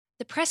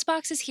The Press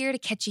Box is here to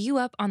catch you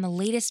up on the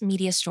latest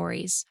media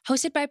stories.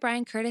 Hosted by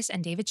Brian Curtis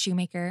and David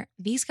Shoemaker,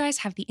 these guys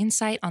have the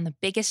insight on the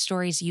biggest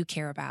stories you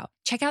care about.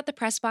 Check out The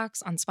Press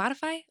Box on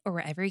Spotify or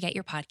wherever you get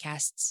your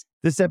podcasts.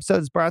 This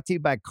episode is brought to you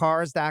by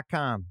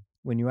Cars.com.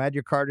 When you add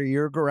your car to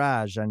your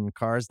garage on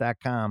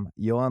Cars.com,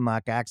 you'll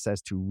unlock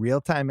access to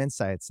real-time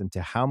insights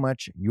into how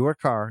much your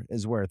car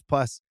is worth.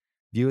 Plus,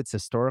 view its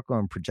historical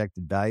and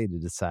projected value to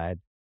decide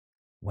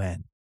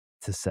when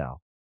to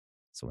sell.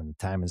 So when the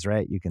time is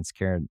right, you can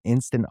secure an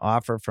instant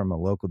offer from a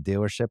local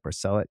dealership or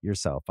sell it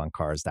yourself on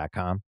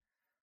Cars.com.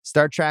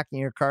 Start tracking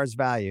your car's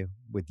value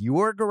with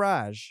your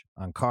garage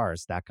on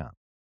Cars.com.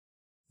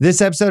 This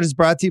episode is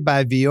brought to you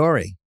by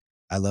Vuori.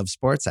 I love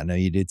sports. I know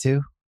you do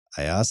too.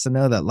 I also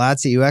know that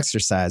lots of you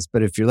exercise,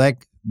 but if you're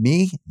like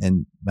me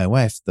and my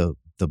wife, the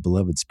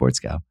beloved sports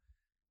gal,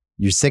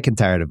 you're sick and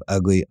tired of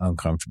ugly,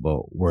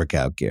 uncomfortable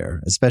workout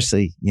gear.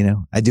 Especially,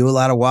 I do a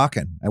lot of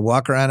walking. I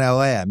walk around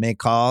LA. I make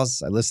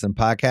calls. I listen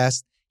to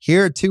podcasts.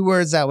 Here are 2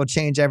 words that will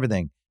change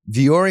everything.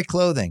 Vuori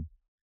Clothing,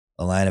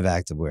 a line of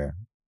activewear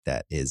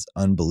that is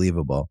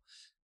unbelievable.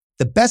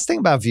 The best thing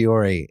about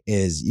Vuori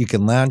is you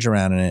can lounge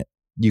around in it.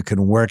 You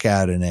can work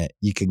out in it.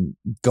 You can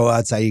go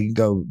outside. You can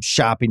go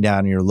shopping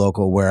down in your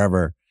local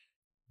wherever.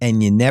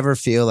 And you never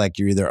feel like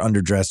you're either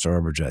underdressed or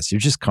overdressed.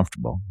 You're just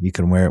comfortable. You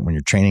can wear it when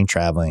you're training,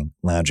 traveling,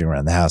 lounging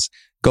around the house.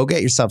 Go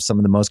get yourself some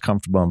of the most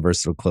comfortable and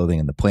versatile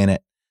clothing on the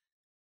planet.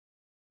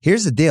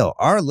 Here's the deal.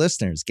 Our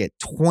listeners get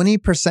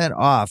 20%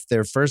 off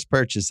their first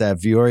purchase at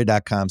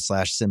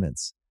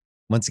Vuori.com/Simmons.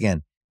 Once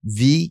again,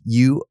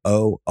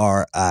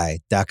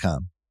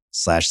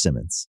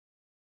 Vuori.com/Simmons.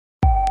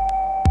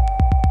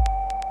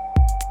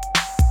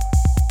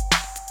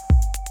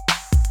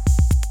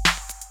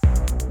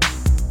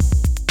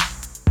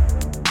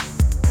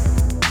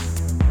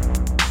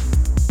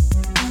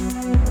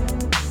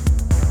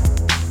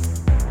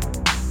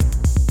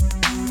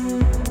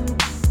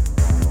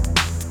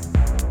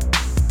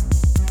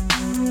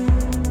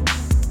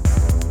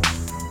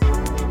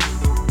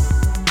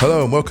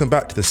 Hello and welcome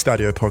back to the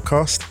Stadio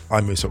podcast.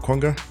 I'm Musa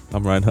Okwonga.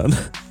 I'm Ryan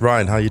Hunt.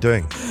 Ryan, how are you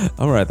doing?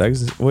 I'm all right,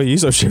 thanks. What are you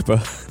so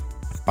chipper?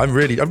 I'm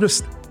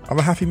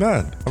a happy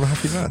man.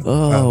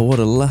 Oh, what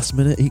a last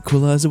minute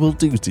equaliser will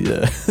do to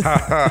you.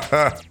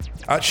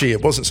 Actually,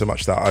 it wasn't so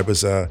much that. I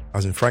was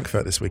in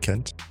Frankfurt this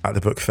weekend at the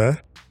book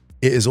fair.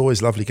 It is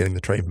always lovely getting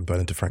the train from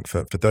Berlin to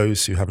Frankfurt. For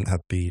those who haven't had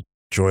the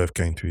joy of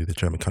going through the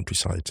German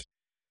countryside,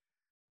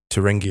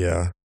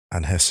 Thuringia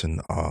and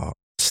Hessen are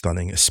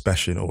stunning,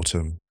 especially in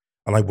autumn.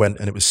 And I went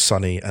and it was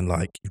sunny and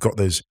you've got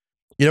those,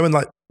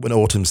 when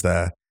autumn's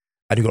there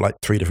and you've got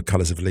 3 different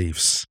colours of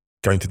leaves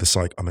going through the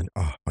cycle. I mean,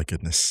 oh my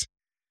goodness.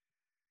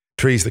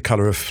 Trees the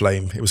colour of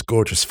flame. It was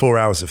gorgeous. 4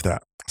 hours of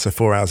that. So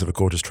 4 hours of a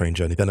gorgeous train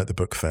journey, then at the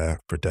book fair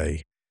for a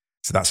day.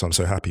 So that's why I'm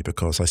so happy,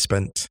 because I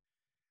spent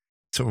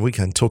sort of a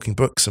weekend talking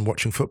books and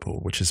watching football,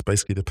 which is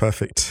basically the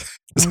perfect,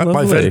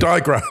 my Venn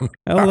diagram.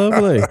 How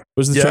lovely. Did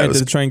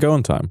the train go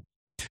on time?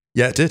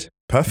 Yeah, it did.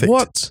 Perfect.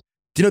 What?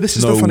 Do you know, this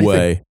is the funny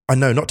thing. I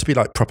know, not to be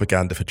like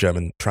propaganda for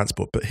German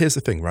transport, but here's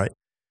the thing, right?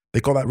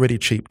 They've got that really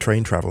cheap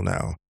train travel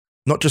now.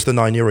 Not just the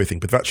 €9 thing,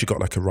 but they've actually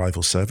got a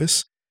rival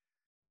service.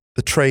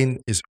 The train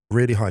is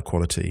really high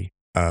quality.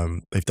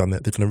 They've done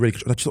a really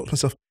good job. I just thought to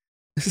myself,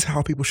 this is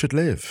how people should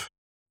live.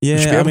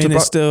 Yeah, I mean,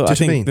 it's still, I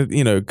think,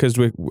 because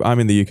I'm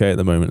in the UK at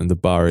the moment and the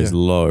bar is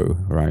low,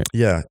 right?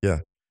 Yeah.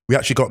 We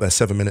actually got there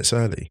 7 minutes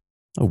early.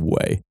 No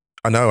way.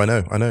 I know.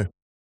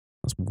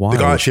 That's wild. The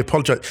guy actually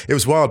apologized. It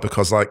was wild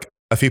because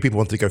a few people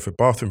wanted to go for a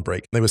bathroom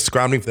break. They were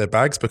scrambling for their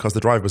bags because the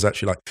driver was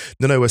actually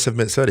no, we're 7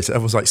 minutes early. So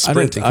everyone was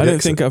sprinting. I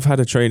don't think I've had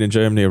a train in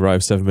Germany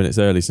arrive 7 minutes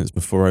early since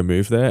before I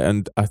moved there.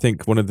 And I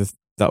think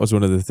that was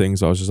one of the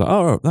things I was just like,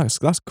 oh, that's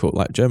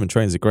cool. German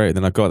trains are great. And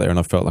then I got there and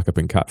I felt like I've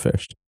been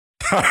catfished.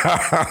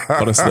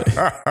 Honestly.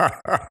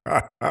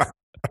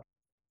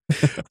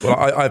 Well,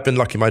 I've been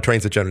lucky. My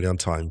trains are generally on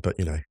time, but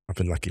I've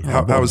been lucky.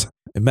 How was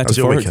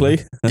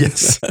metaphorically?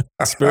 Yes.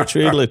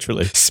 Spiritually and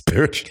literally.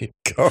 Spiritually,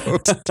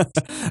 God.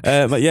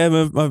 But yeah,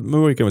 my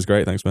weekend was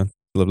great. Thanks, man.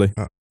 Lovely.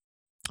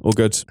 All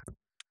good.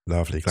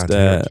 Lovely. Glad to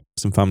hear it.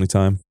 Some family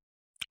time.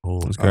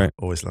 It was great.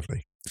 Always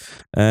lovely.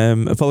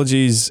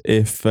 Apologies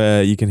if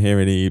you can hear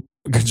any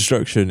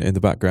construction in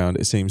the background.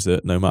 It seems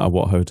that no matter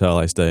what hotel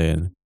I stay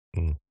in,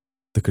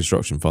 the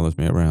construction follows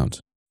me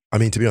around. I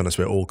mean, to be honest,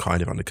 we're all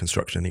kind of under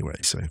construction anyway,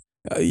 so.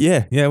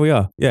 Yeah, we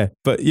are. Yeah,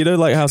 but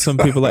how some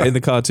people in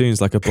the cartoons,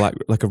 like a black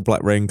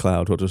rain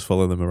cloud will just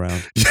follow them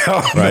around,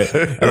 right?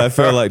 And I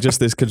feel like just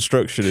this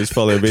construction is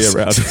following me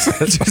around.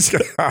 It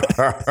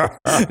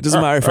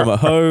doesn't matter if I'm at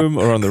home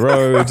or on the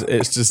road.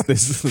 It's just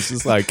this. It's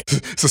just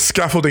it's a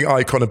scaffolding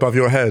icon above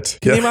your head.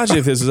 Can you imagine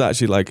if this was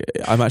actually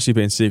I'm actually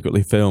being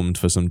secretly filmed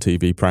for some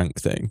TV prank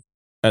thing,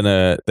 and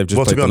they've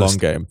just played the long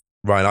game.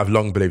 Ryan, I've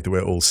long believed that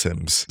we're all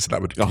Sims, so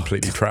that would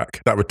completely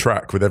track. That would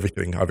track with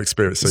everything I've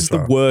experienced so far. This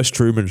is the worst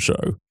Truman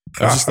Show.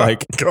 I was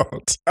just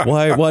God.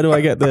 Why do I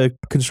get the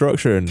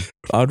construction?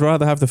 I'd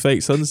rather have the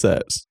fake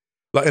sunsets.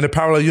 In a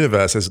parallel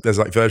universe, there's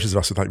versions of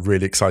us with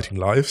really exciting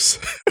lives.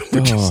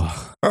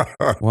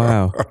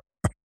 Wow.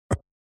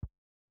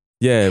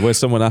 Yeah, where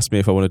someone asked me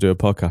if I want to do a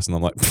podcast, and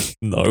I'm like,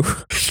 no.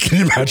 Can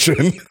you imagine?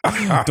 Do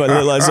I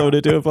look like someone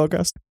to do a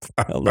podcast?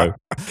 Hell no.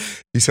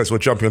 He says we're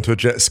jumping onto a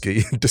jet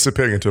ski,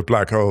 disappearing into a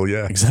black hole.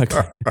 Yeah,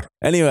 Exactly.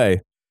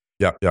 Anyway,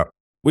 yeah.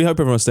 we hope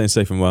everyone's staying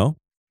safe and well.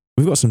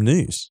 We've got some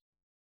news.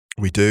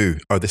 We do.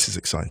 Oh, this is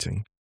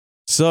exciting.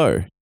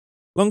 So,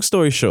 long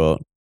story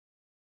short,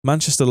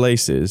 Manchester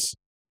Laces,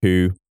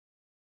 who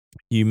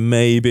you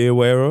may be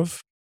aware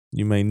of,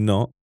 you may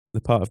not,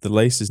 they're part of the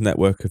Laces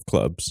network of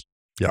clubs.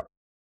 Yeah.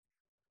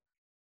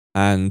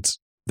 And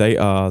they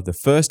are the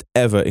first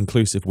ever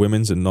inclusive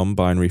women's and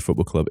non-binary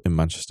football club in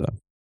Manchester.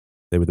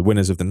 They were the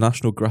winners of the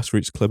National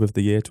Grassroots Club of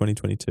the Year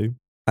 2022.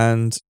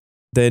 And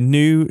their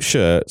new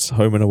shirts,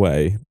 home and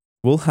away,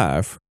 will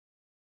have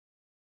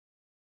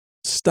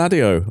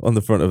Stadio on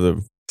the front of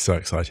them. So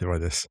excited by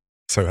this.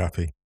 So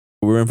happy.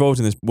 We're involved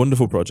in this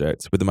wonderful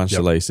project with the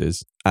Manchester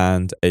Laces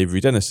and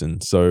Avery Dennison.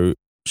 So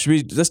should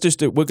we? Let's just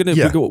do. We're gonna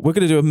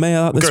do a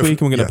mail out this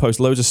week, and we're gonna post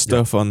loads of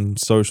stuff on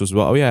socials as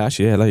well. Oh yeah,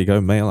 actually, there you go.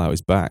 Mail out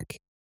is back.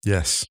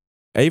 Yes.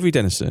 Avery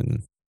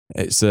Dennison.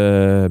 It's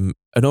an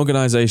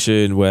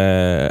organisation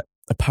where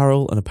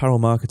apparel and apparel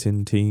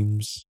marketing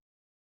teams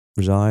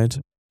reside,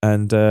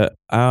 and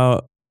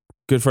our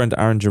good friend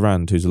Aaron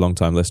Durand, who's a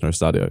long-time listener of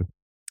Stadio,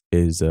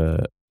 is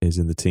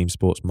in the team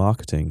sports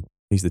marketing.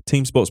 He's the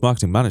team sports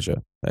marketing manager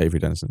at Avery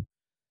Dennison.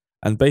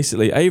 And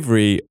basically,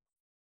 Avery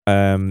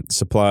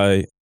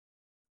supply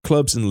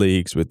clubs and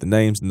leagues with the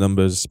names,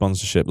 numbers,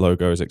 sponsorship,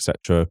 logos,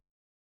 etc.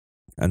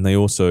 And they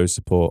also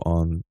support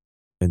on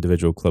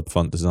individual club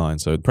font design.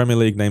 So Premier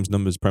League names,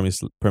 numbers, Premier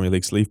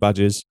League sleeve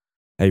badges,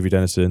 Avery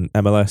Dennison,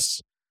 MLS,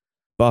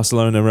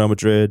 Barcelona, Real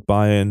Madrid,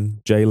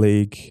 Bayern,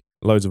 J-League,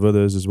 loads of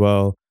others as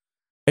well.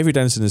 Avery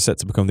Dennison is set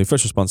to become the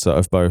official sponsor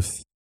of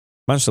both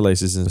Manchester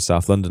Laces and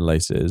South London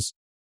Laces.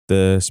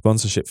 The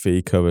sponsorship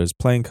fee covers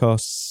playing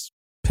costs,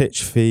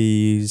 pitch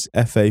fees,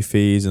 FA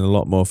fees, and a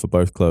lot more for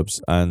both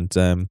clubs. And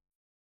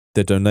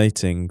they're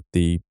donating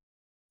the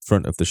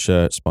front of the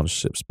shirt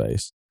sponsorship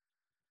space.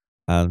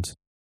 And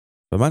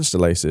for Manchester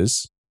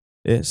Laces,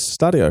 it's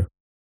Stadio.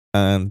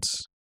 And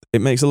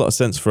it makes a lot of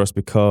sense for us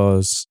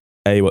because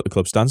A, what the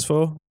club stands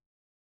for,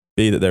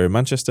 B, that they're in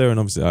Manchester, and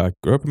obviously I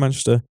grew up in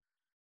Manchester.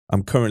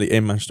 I'm currently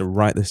in Manchester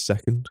right this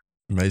second.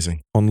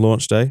 Amazing. On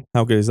launch day.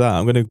 How good is that?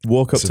 I'm going to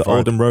walk up to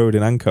Oldham Road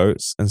in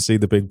Ancoats and see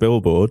the big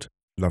billboard.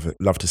 Love it.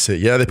 Love to see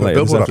it. Yeah, they put a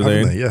billboard up,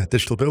 haven't they? Yeah,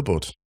 digital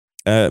billboard.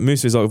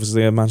 Moose is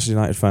obviously a Manchester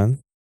United fan.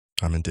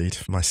 I'm indeed,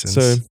 for my sins.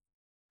 So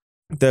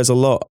there's a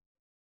lot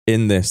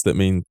in this that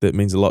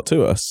means a lot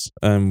to us.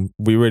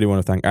 We really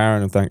want to thank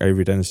Aaron and thank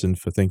Avery Dennison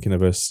for thinking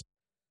of us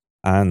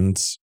and,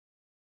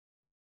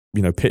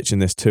 pitching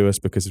this to us,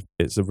 because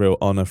it's a real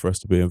honour for us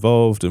to be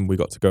involved. And we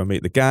got to go and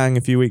meet the gang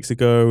a few weeks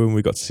ago, and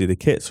we got to see the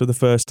kits for the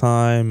first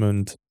time,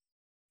 and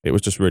it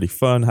was just really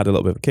fun. Had a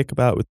little bit of a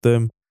kickabout with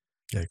them.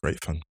 Yeah,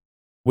 great fun.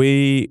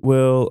 We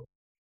will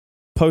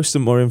post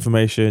some more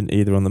information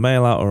either on the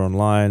mail out or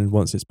online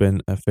once it's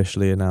been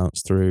officially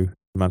announced through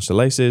Manchester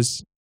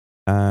Laces.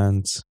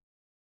 And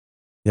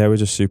yeah, we're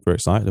just super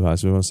excited about it.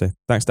 So we want to say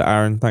thanks to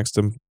Aaron, thanks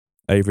to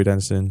Avery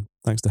Dennison,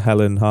 thanks to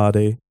Helen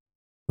Hardy and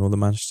all the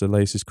Manchester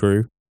Laces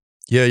crew.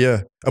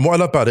 Yeah. And what I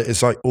love about it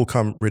is all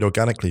come really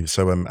organically.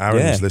 So Aaron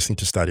was listening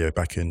to Stadio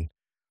back in,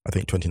 I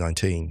think,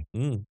 2019.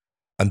 And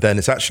then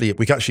we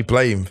can actually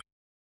blame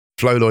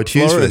Flo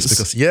Lloyd-Hughes for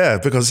this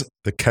because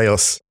the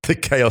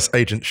chaos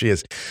agent she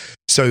is.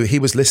 So he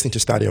was listening to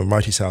Stadio on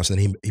Mighty's house, and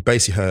he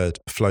basically heard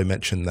Flo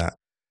mention that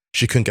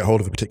she couldn't get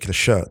hold of a particular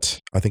shirt.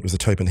 I think it was the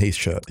Tobin Heath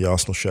shirt, the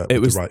Arsenal shirt. It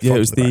was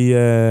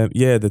the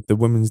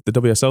women's, the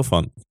WSL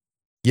font.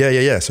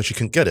 Yeah. So she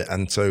couldn't get it,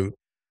 and so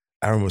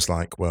Aaron was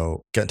like,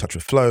 well, get in touch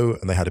with Flo,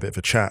 and they had a bit of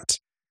a chat.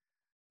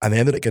 And they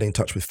ended up getting in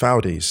touch with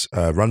Fowdies,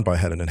 run by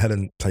Helen, and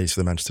Helen plays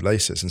for the Manchester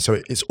Laces. And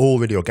so it's all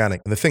really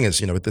organic. And the thing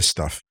is, with this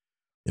stuff,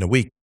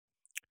 we,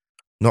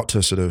 not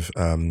to sort of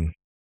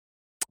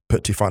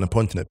put too fine a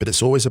point in it, but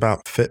it's always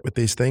about fit with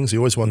these things. You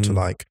always want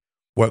to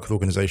work with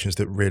organizations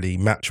that really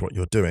match what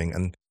you're doing.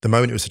 And the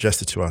moment it was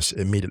suggested to us, it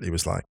immediately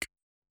was like,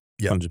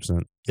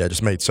 100%. Yeah, it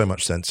just made so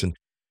much sense and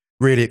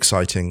really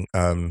exciting.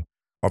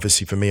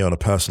 Obviously for me on a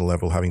personal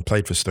level, having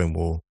played for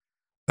Stonewall,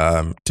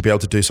 to be able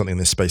to do something in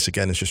this space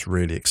again is just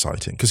really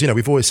exciting. Because,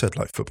 we've always said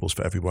football's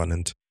for everyone.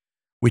 And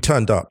we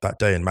turned up that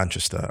day in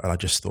Manchester and I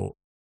just thought,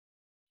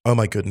 oh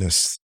my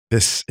goodness,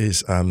 this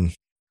is,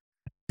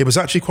 it was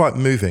actually quite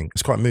moving.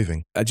 It's quite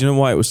moving. Do you know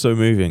why it was so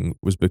moving?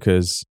 Was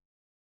because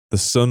the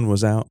sun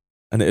was out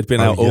and it had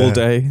been out all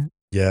day.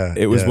 Yeah.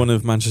 It was one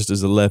of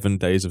Manchester's 11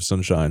 days of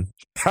sunshine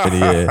in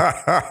a year.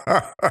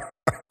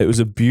 It was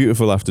a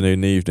beautiful afternoon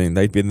and evening.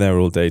 They'd been there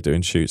all day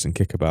doing shoots and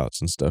kickabouts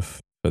and stuff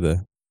for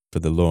the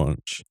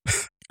launch.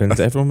 And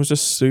everyone was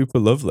just super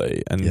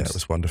lovely. And yeah, it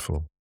was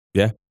wonderful.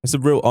 Yeah. It's a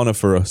real honor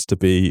for us to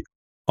be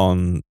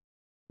on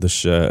the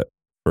shirt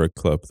for a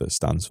club that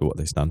stands for what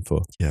they stand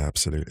for. Yeah,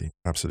 absolutely.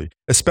 Absolutely.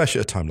 Especially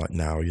at a time like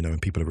now, when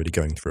people are really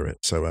going through it.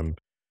 So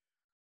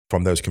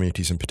from those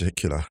communities in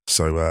particular.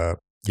 So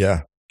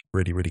yeah,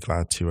 really, really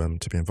glad to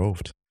be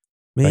involved.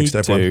 Me Thanks to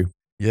everyone. too.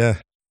 Yeah.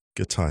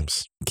 Good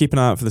times. Keep an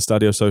eye out for the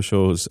Stadio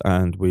socials,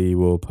 and we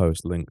will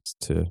post links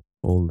to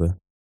all the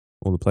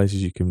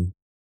places you can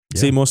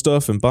see more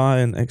stuff and buy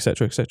and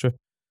etc. etc.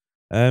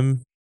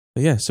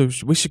 So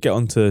we should get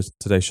on to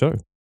today's show.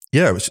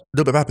 Yeah, it was a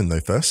little bit of admin though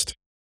first.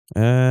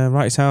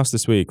 Wrighty's house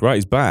this week.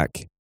 Wrighty's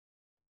back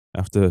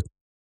after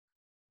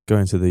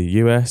going to the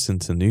US and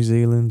to New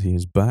Zealand. He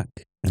is back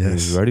and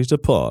he's ready to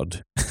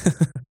pod.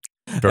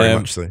 Very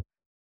much so.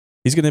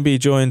 He's going to be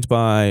joined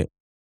by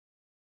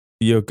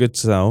your good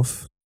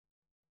self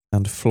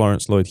and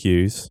Florence Lloyd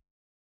Hughes.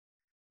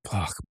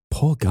 Oh,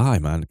 poor guy,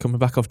 man. Coming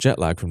back off jet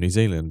lag from New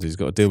Zealand. He's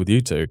got to deal with you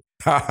two.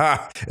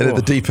 And at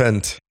the deep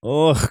end.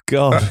 Oh,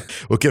 God.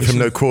 We'll give him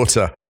no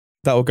quarter.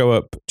 That will go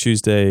up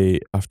Tuesday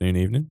afternoon,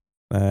 evening.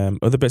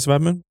 Other bits of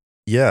admin?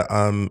 Yeah,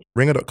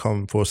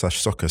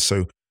 ringer.com/soccer.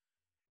 So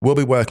we'll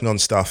be working on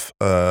stuff,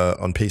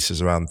 on pieces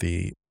around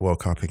the World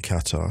Cup in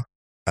Qatar.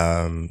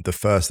 The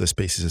first of those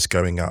pieces is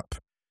going up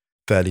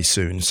fairly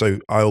soon. So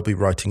I'll be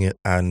writing it,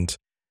 and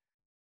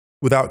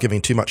without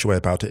giving too much away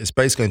about it, it's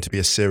basically going to be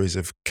a series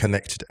of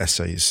connected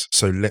essays.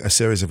 So a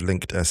series of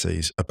linked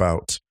essays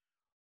about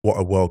what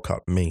a World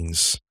Cup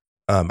means,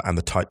 and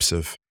the types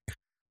of,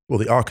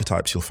 the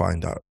archetypes you'll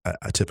find at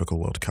a typical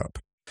World Cup.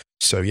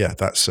 So yeah,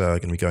 that's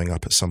going to be going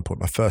up at some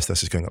point. My first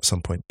essay is going up at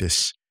some point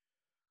this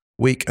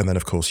week. And then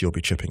of course you'll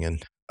be chipping in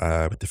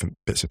with different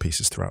bits and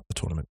pieces throughout the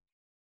tournament.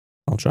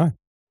 I'll try.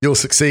 You'll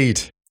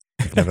succeed.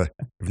 You've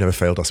never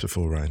failed us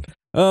before, Ryan.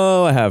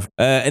 Oh, I have.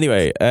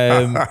 Anyway,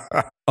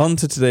 on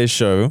to today's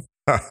show.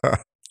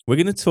 We're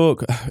going to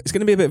talk, it's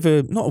going to be a bit of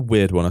a, not a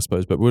weird one, I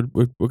suppose, but we're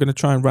going to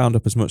try and round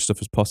up as much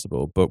stuff as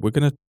possible. But we're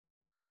going to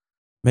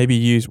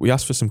maybe we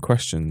asked for some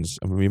questions,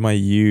 and we might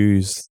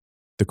use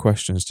the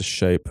questions to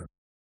shape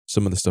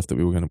some of the stuff that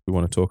we want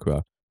to talk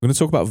about. We're going to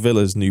talk about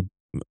Villa's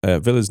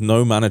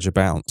no manager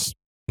bounce,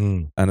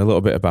 and a little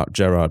bit about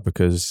Gerrard,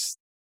 because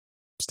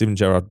Steven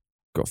Gerrard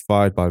got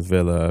fired by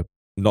Villa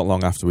not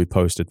long after we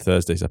posted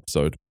Thursday's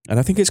episode. And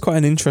I think it's quite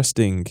an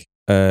interesting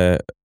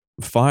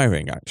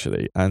firing,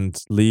 actually, and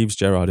leaves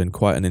Gerrard in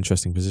quite an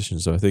interesting position.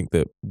 So I think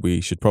that we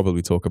should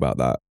probably talk about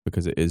that,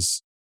 because it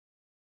is,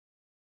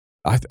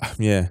 it's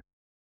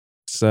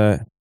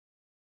an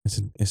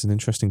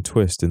interesting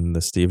twist in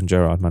the Steven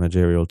Gerrard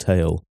managerial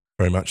tale.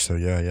 Very much so,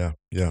 yeah.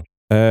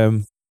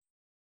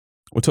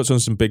 We'll touch on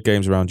some big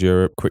games around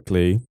Europe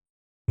quickly,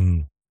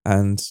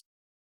 and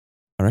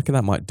I reckon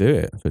that might do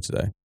it for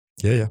today.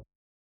 Yeah.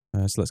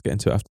 So let's get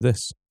into it after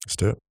this. Let's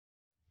do it.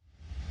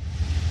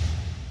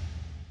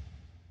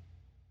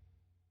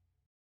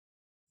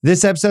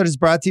 This episode is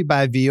brought to you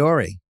by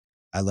Vuori.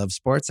 I love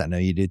sports. I know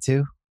you do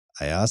too.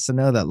 I also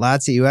know that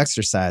lots of you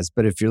exercise,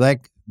 but if you're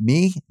like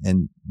me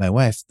and my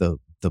wife, the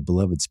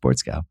beloved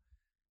sports gal,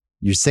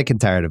 you're sick and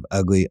tired of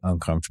ugly,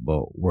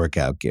 uncomfortable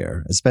workout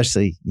gear.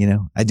 Especially,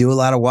 I do a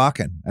lot of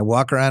walking. I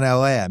walk around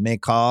LA. I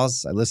make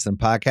calls. I listen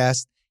to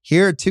podcasts.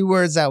 Here are 2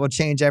 words that will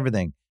change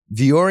everything.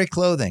 Vuori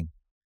Clothing,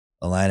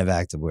 a line of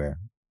activewear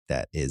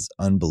that is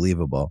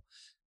unbelievable.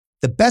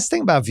 The best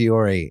thing about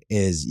Vuori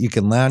is you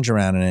can lounge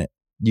around in it.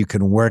 You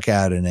can work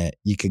out in it.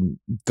 You can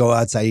go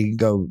outside. You can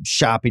go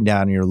shopping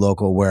down in your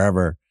local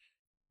wherever.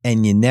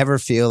 And you never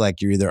feel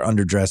like you're either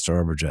underdressed or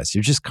overdressed.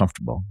 You're just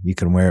comfortable. You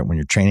can wear it when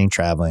you're training,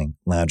 traveling,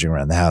 lounging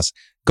around the house.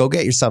 Go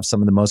get yourself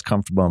some of the most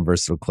comfortable and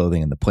versatile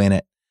clothing on the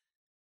planet.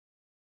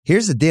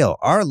 Here's the deal.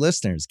 Our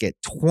listeners get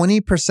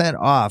 20%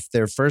 off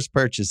their first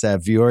purchase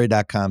at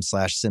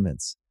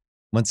vuori.com/Simmons.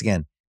 Once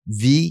again,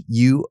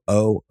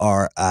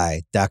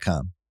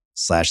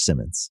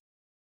 vuori.com/Simmons.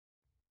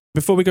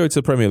 Before we go to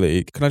the Premier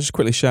League, can I just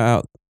quickly shout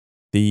out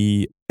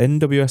the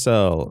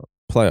NWSL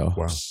playoffs?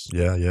 Wow.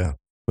 Yeah.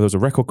 There was a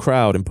record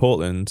crowd in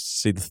Portland to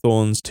see the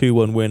Thorns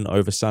 2-1 win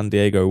over San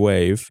Diego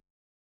Wave.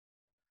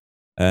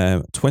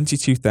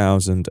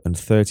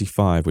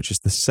 22,035, which is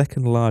the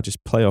second largest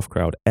playoff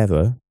crowd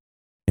ever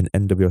in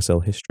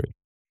NWSL history,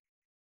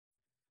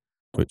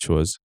 which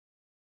was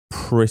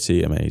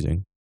pretty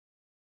amazing.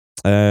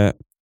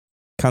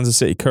 Kansas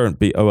City Current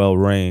beat OL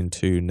Reign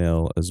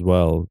 2-0 as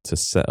well to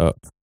set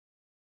up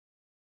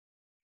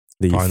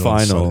the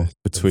final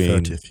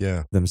between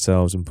 30th,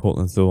 themselves and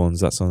Portland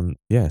Thorns. That's on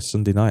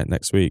Sunday night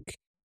next week.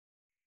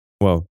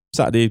 Well,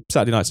 Saturday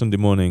night, Sunday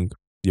morning,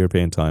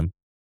 European time.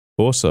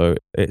 Also,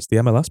 it's the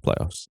MLS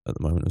playoffs at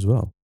the moment as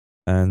well.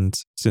 And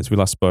since we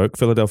last spoke,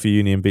 Philadelphia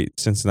Union beat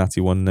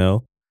Cincinnati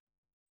 1-0.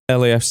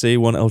 LAFC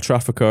won El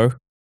Tráfico.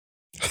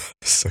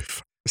 So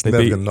fun. It's never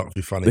going to not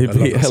be funny. They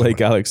beat LA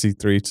Galaxy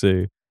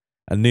 3-2.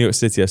 And New York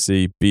City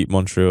FC beat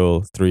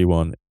Montreal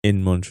 3-1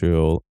 in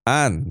Montreal.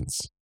 And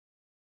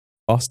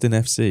Austin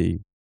FC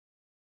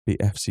beat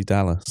FC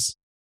Dallas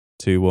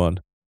 2-1.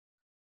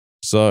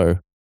 So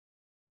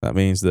that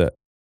means that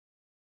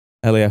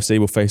LAFC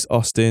will face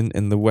Austin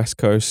in the West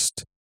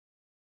Coast,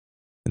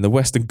 in the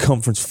Western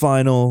Conference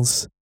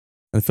Finals,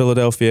 and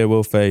Philadelphia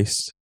will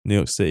face New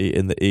York City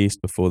in the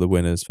East before the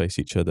winners face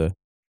each other.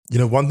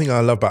 One thing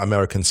I love about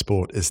American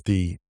sport is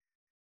the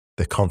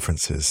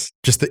conferences.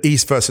 Just the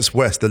East versus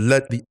West,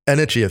 the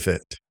energy of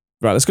it.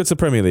 Right, let's go to the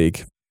Premier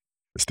League.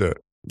 Let's do it.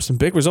 some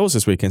big results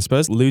this weekend.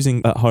 Spurs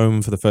losing at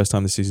home for the first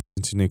time this season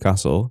to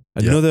Newcastle.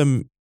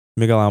 Another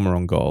Miguel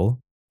Almiron goal.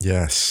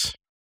 Yes.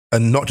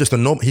 And not just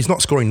he's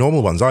not scoring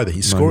normal ones either.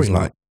 He's scoring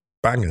like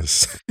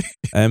bangers.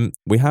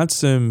 We had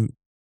some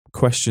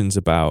questions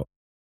about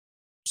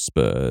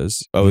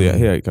Spurs. Oh yeah,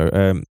 here you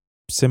go.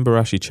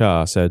 Simbarashi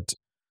Char said,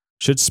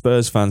 should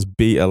Spurs fans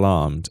be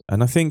alarmed?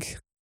 And I think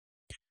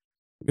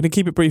I'm going to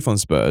keep it brief on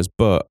Spurs,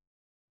 but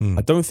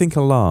I don't think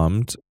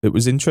alarmed. It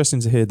was interesting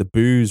to hear the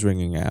boos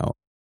ringing out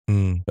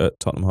at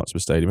Tottenham Hotspur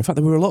Stadium. In fact,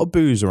 there were a lot of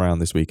boos around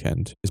this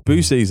weekend. It's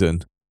boo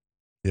season.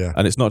 Yeah.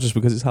 And it's not just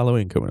because it's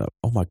Halloween coming up.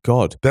 Oh my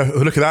God.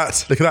 Look at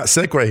that. Look at that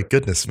segue.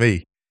 Goodness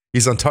me.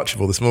 He's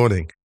untouchable this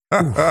morning.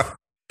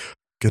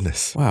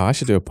 Goodness. Wow, I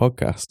should do a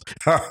podcast.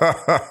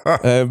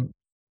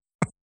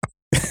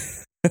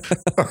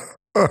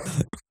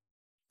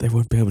 They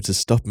won't be able to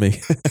stop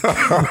me.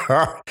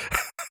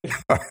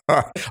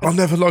 I'll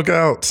never log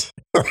out.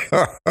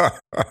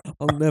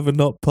 I'll never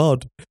not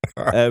pod.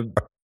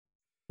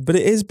 But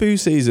it is boo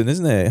season,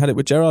 isn't it? Had it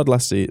with Gerrard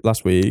last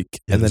week,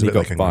 and then he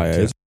got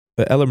fired.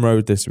 At Ellen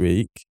Road this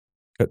week,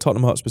 at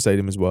Tottenham Hotspur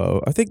Stadium as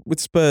well. I think with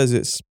Spurs,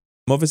 it's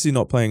obviously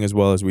not playing as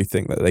well as we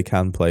think that they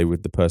can play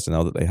with the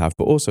personnel that they have.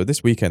 But also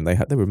this weekend, they've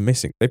been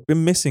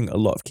missing a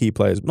lot of key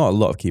players. Not a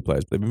lot of key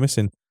players, but they've been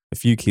missing a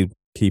few key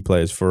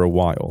players for a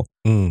while.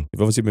 They've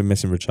obviously been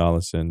missing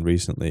Richarlison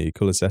recently,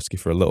 Kulusevski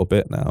for a little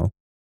bit now.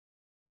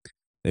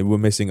 They were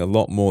missing a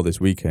lot more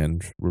this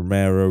weekend.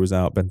 Romero was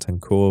out,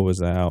 Bentancur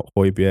was out,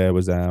 Højbjerg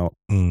was out,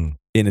 in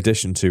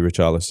addition to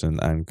Richarlison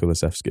and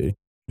Kulusevski.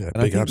 Yeah,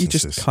 and I think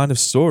absences. You just kind of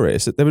saw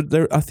it.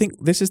 I think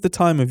this is the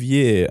time of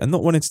year, and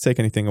not wanting to take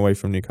anything away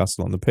from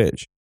Newcastle on the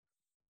pitch,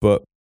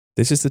 but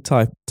this is the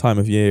time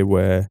of year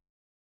where,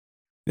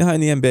 you know how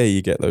in the NBA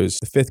you get the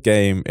fifth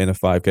game in a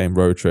 5-game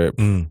road trip,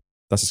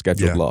 that's a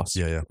scheduled loss.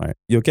 Yeah. Right?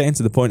 You're getting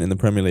to the point in the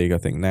Premier League, I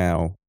think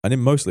now, and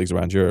in most leagues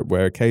around Europe,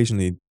 where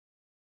occasionally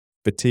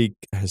fatigue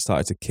has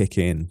started to kick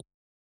in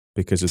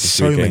because of the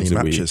 3 games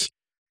a week.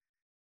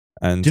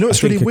 And do you know what's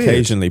I think really weird?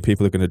 Occasionally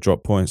people are going to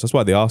drop points. That's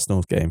why the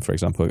Arsenal game, for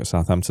example, against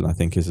Southampton, I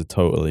think is a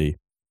totally...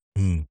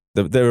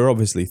 There are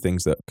obviously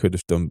things that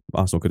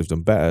Arsenal could have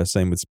done better.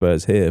 Same with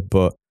Spurs here.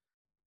 But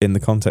in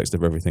the context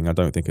of everything, I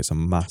don't think it's a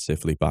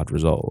massively bad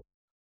result.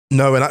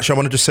 No, and actually I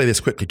want to just say this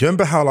quickly. Do you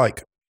remember how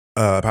about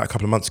a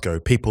couple of months ago,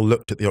 people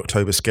looked at the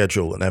October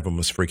schedule and everyone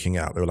was freaking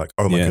out. They were like,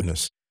 oh my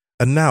goodness.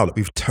 And now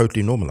we've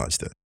totally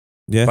normalized it.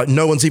 Yeah. Like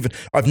no one's even...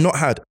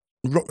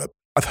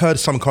 I've heard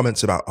some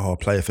comments about,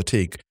 player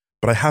fatigue.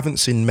 But I haven't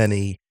seen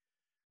many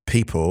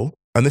people,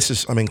 and this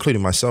is, I'm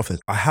including myself,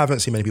 I haven't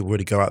seen many people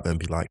really go out there and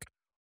be like,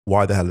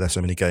 why the hell are there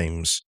so many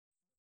games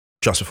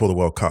just before the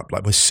World Cup?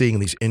 Like we're seeing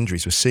these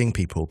injuries, we're seeing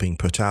people being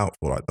put out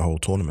for like the whole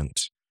tournament.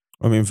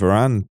 I mean,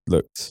 Varane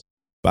looked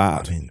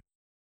bad. I mean,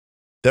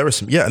 there are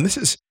some, and this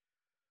is,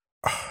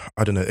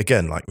 I don't know,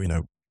 again, like we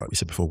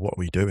said before, what are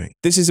we doing?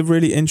 This is a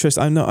really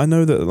interesting, I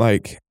know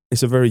that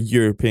it's a very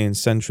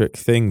European-centric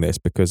thing, this,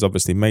 because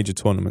obviously major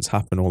tournaments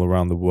happen all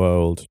around the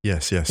world.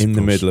 Yes. In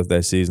the middle of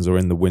their seasons or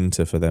in the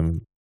winter for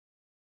them.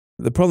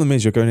 The problem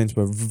is you're going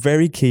into a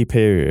very key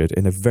period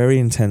in a very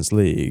intense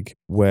league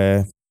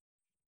where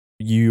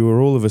you are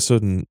all of a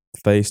sudden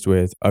faced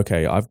with,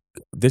 okay,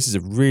 this is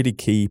a really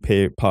key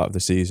part of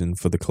the season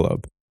for the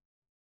club.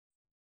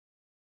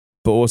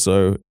 But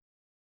also,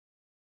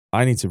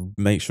 I need to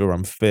make sure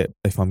I'm fit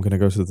if I'm going to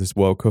go to this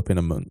World Cup in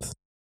a month.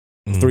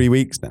 3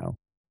 weeks now.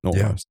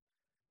 Almost. Yeah.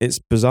 It's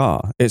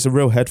bizarre. It's a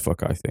real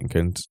headfuck, I think.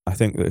 And I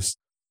think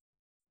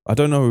I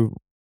don't know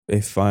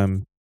if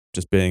I'm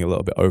just being a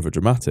little bit over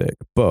dramatic,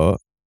 but a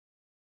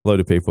load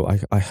of people,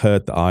 I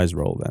heard the eyes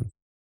roll then.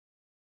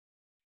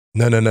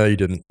 No, you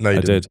didn't. No,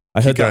 you didn't.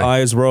 I heard the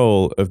eyes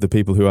roll of the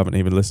people who haven't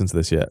even listened to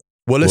this yet.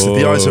 Well, listen,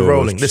 the eyes are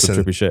rolling. Listen.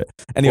 Trippy shit.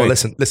 Anyway. Well,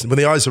 listen. When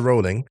the eyes are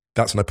rolling,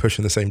 that's when I push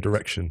in the same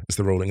direction as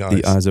the rolling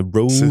eyes. The eyes are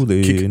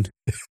rolling.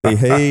 They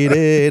hate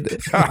it.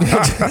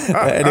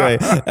 Anyway,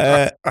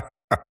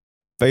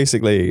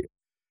 basically,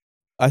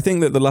 I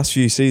think that the last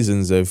few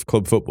seasons of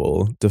club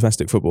football,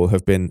 domestic football,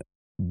 have been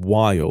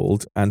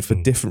wild and for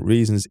different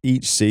reasons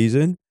each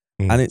season.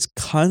 And it's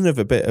kind of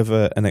a bit of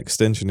an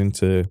extension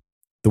into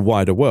the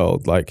wider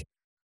world. Like,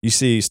 you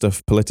see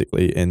stuff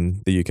politically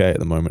in the UK at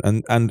the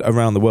moment and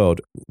around the world.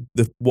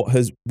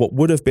 What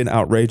would have been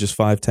outrageous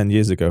 5-10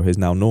 years ago is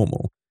now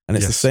normal. And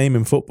it's the same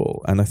in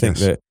football. And I think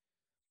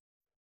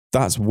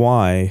that's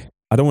why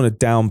I don't want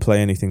to downplay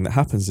anything that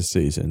happens this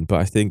season,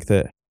 but I think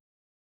that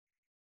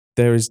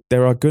there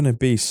are going to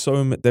be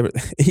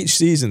each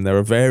season there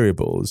are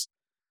variables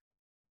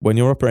when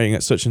you're operating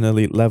at such an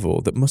elite level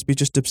that must be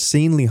just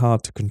obscenely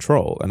hard to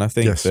control. And I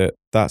think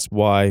that's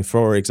why,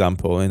 for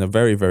example, in a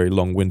very, very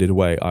long-winded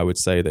way, I would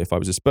say that if I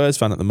was a Spurs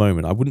fan at the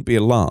moment, I wouldn't be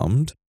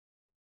alarmed.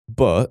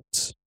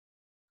 But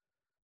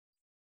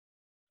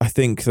I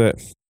think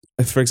that,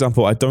 for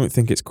example, I don't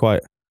think it's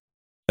quite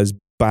as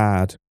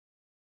bad,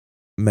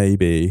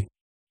 maybe,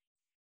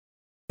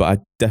 but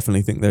I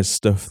definitely think there's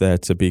stuff there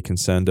to be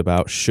concerned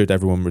about should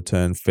everyone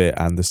return fit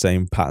and the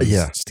same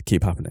patterns to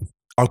keep happening.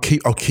 I'll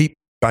keep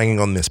banging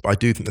on this, but I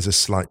do think there's a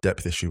slight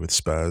depth issue with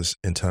Spurs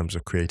in terms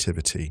of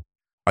creativity.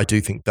 I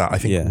do think that. I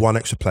think one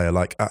extra player,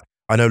 like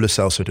I know Lo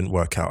Celso didn't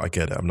work out. I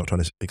get it. I'm not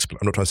trying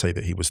to say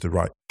that he was the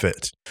right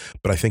fit,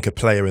 but I think a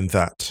player in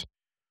that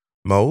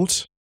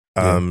mold,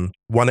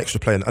 one extra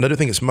player, and I don't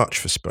think it's much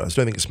for Spurs. I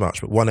don't think it's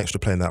much, but one extra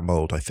player in that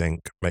mold, I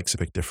think, makes a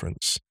big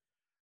difference.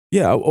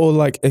 Yeah, or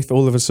like if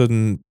all of a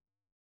sudden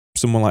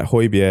someone like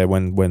Højbjerg,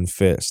 when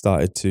fit,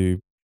 started to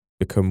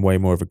become way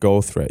more of a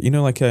goal threat. You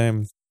know, like I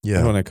don't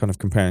want to kind of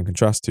compare and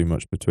contrast too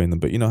much between them,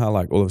 but you know how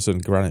like all of a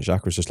sudden Granit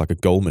Xhaka is just like a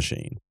goal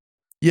machine.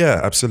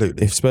 Yeah,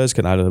 absolutely. If Spurs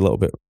can add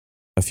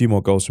a few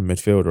more goals from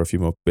midfield or a few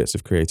more bits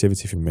of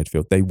creativity from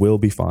midfield, they will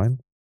be fine.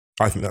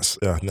 I think that's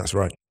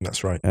right.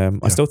 That's right.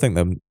 I still think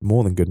they're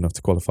more than good enough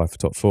to qualify for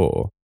top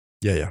 4.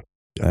 Yeah.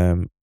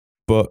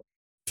 But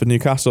for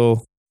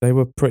Newcastle, they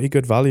were pretty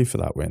good value for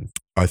that win.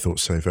 I thought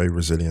so. Very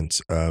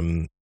resilient.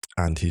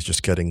 And he's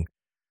just getting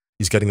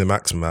the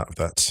maximum out of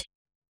that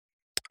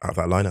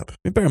lineup. I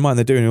mean, bear in mind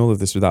they're doing all of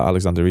this without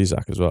Alexander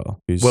Isak as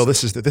well. Well,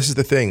 this is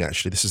the thing.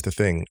 Actually, this is the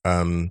thing.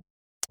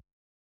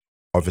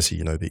 Obviously,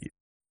 you know,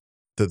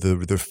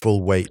 the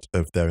full weight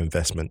of their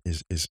investment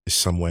is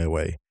some way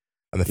away,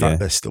 and the fact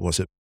they're still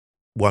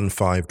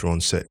 1-5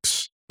 drawn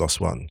 6 lost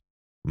 1.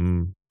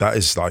 That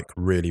is like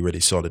really, really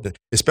solid.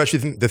 Especially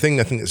the thing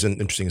I think is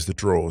interesting is the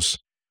draws.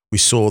 We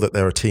saw that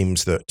there are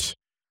teams that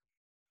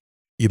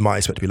you might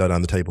expect to be low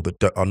down the table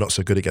that are not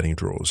so good at getting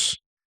draws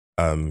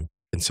in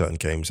certain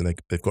games, and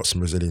they've got some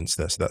resilience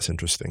there, so that's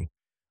interesting.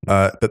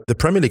 But the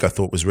Premier League I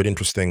thought was really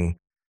interesting.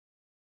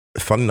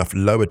 Fun enough,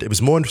 it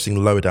was more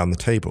interesting lower down the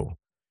table.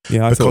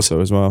 Yeah, I thought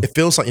so as well. It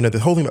feels like, you know, the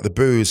whole thing about the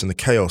boos and the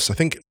chaos, I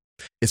think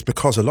it's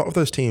because a lot of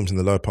those teams in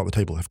the lower part of the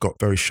table have got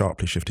very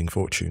sharply shifting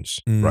fortunes,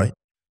 right?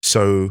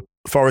 So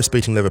Forest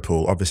beating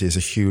Liverpool obviously is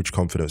a huge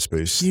confidence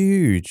boost.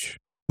 Huge.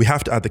 We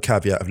have to add the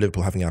caveat of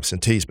Liverpool having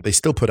absentees, but they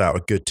still put out a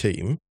good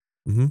team.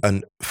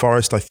 And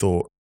Forest, I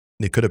thought,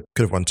 they could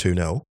have won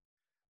 2-0.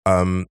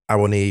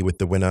 Awoniyi with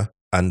the winner,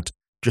 and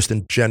just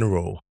in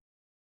general,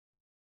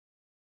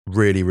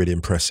 really, really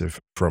impressive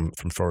from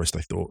Forest,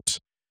 I thought.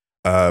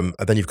 And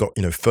then you've got,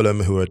 you know,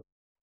 Fulham, who are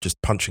just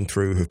punching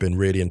through, who've been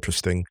really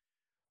interesting.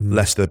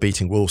 Leicester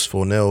beating Wolves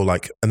 4-0,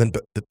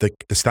 but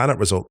the standout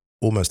result,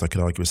 almost I could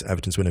argue, was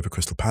Everton's win over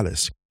Crystal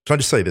Palace. Can I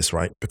just say this,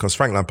 right? Because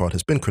Frank Lampard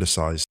has been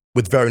criticised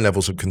with varying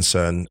levels of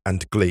concern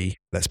and glee,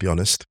 let's be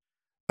honest.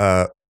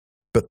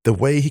 But the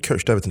way he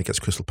coached Everton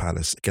against Crystal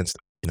Palace, against,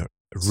 you know,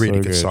 a really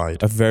good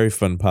side. A very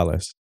fun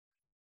Palace.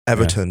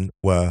 Everton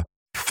were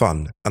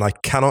fun. And I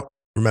cannot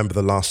remember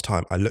the last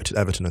time I looked at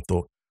Everton and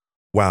thought,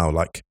 wow,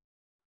 like,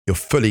 you're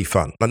fully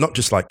fun. Like, not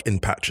just like in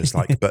patches,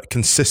 like, but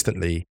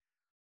consistently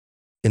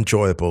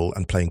enjoyable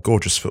and playing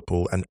gorgeous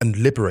football and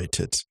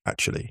liberated,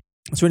 actually.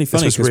 It's really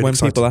funny because when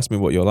people ask me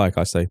what you're like,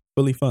 I say,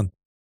 fully fun.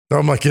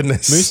 Oh my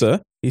goodness.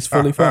 Musa, he's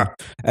fully fun.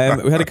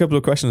 We had a couple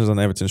of questions on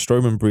Everton.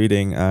 Stroman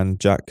Breeding and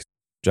Jack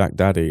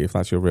Daddy, if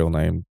that's your real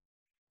name.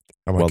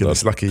 Oh my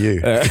goodness, lucky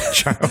you.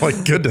 Oh my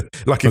goodness,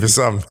 lucky for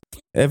some.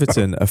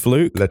 Everton, a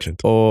fluke? Legend.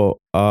 Or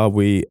are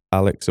we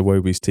Alex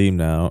Iwobi's team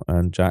now?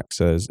 And Jack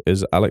says,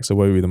 is Alex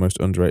Iwobi the most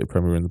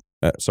underrated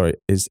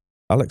is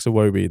Alex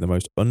Iwobi the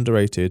most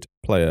underrated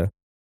player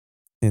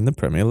in the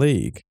Premier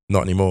League?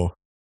 Not anymore.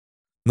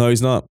 No,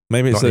 he's not.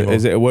 Maybe is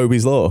it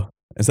Iwobi's law?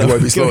 Is that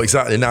Iwobi's law,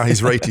 exactly. Now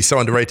he's rated. He's so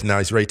underrated now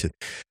he's rated.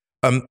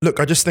 Look,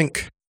 I just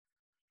think,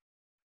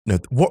 you know,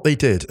 what they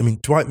did, I mean,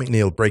 Dwight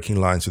McNeil breaking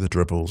lines with the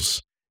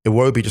dribbles,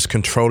 Iwobi just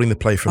controlling the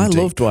play from deep.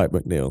 I love Dwight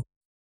McNeil.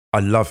 I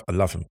love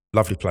him.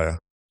 Lovely player.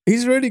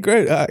 He's really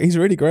great.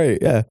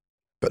 Yeah.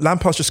 But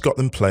Lampard's just got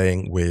them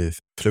playing with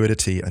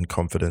fluidity and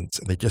confidence,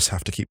 and they just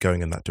have to keep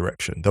going in that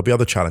direction. There'll be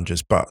other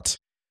challenges, but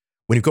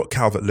when you've got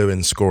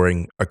Calvert-Lewin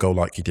scoring a goal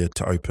like he did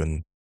to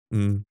open,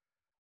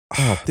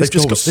 this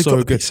goal was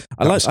so good.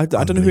 I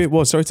don't know who it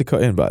was. Sorry to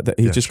cut in, but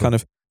he just kind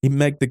of he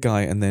megged the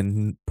guy and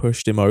then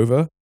pushed him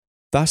over.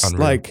 That's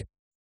unreal. Like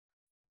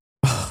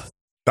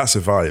that's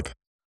a vibe.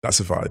 That's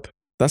a vibe.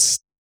 That's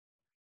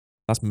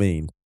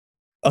mean.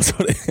 That's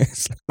what it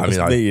is.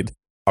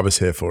 I was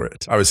here for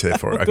it.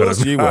 Of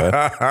course you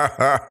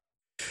were.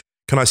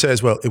 Can I say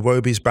as well,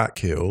 Iwobi's back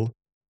heel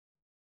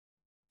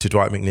to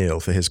Dwight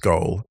McNeil for his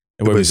goal.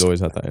 Iwobi's always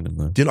had that in him,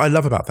 though. Do you know what I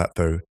love about that,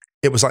 though?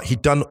 It was like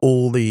he'd done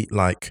all the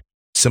like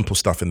simple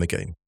stuff in the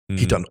game.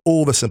 He'd done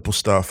all the simple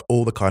stuff,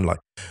 all the kind of like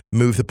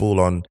move the ball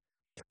on,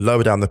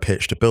 lower down the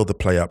pitch to build the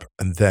play up,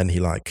 and then he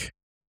like,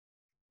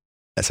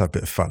 let's have a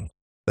bit of fun.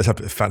 Let's have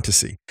a bit of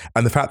fantasy.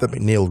 And the fact that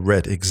McNeil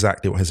read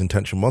exactly what his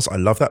intention was, I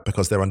love that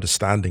because their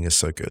understanding is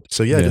so good.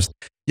 So just,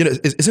 you know,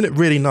 isn't it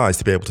really nice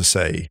to be able to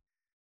say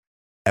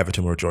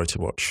Everton were a joy to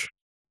watch?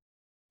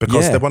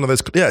 Because they're one of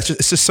those,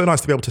 it's just so nice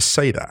to be able to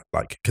say that,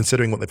 like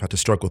considering what they've had to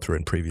struggle through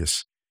in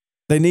previous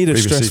They need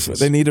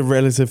a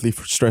relatively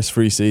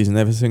stress-free season,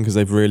 everything, because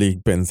they've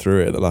really been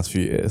through it the last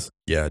few years.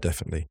 Yeah,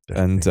 definitely.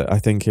 And I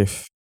think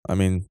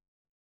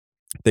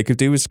they could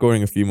do with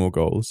scoring a few more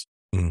goals.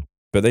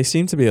 But they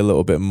seem to be a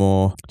little bit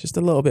more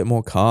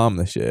calm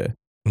this year.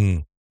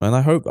 And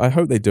I hope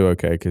they do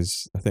okay,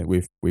 because I think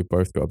we've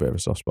both got a bit of a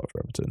soft spot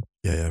for Everton.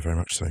 Yeah, very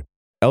much so.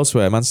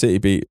 elsewhere, Man City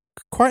beat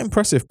quite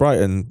impressive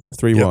Brighton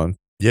 3-1.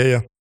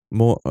 Yeah.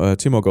 More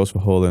 2 more goals for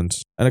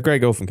Haaland and a great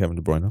goal from Kevin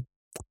De Bruyne.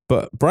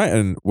 But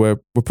Brighton were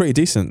pretty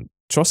decent.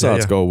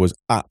 Trossard's goal was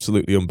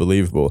absolutely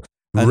unbelievable.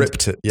 And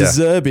ripped it. Yeah. De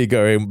Zerbi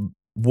going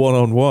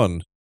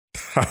 1-on-1.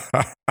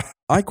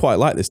 I quite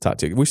like this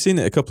tactic. We've seen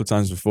it a couple of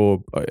times before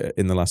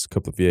in the last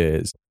couple of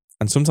years.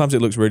 And sometimes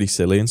it looks really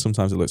silly and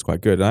sometimes it looks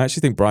quite good. And I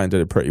actually think Brighton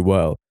did it pretty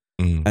well.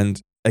 And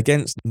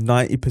against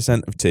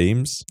 90% of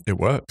teams, it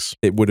works.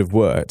 It would have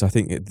worked. I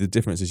think the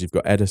difference is you've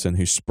got Ederson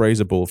who sprays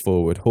a ball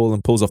forward,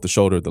 Haaland pulls off the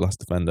shoulder of the last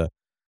defender,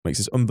 makes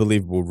this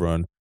unbelievable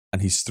run,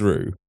 and he's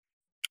through.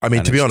 I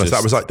mean, to be honest,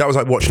 that was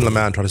like watching Le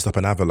Mans try to stop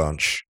an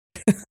avalanche.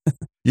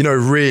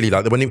 Really,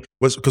 like when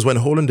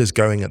Haaland is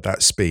going at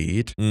that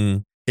speed,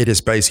 it is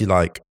basically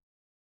like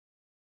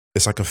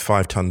it's like a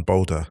 5-ton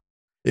boulder.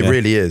 It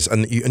really is,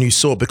 and you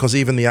saw, because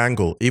even the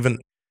angle, even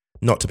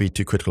not to be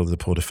too critical of the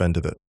poor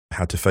defender that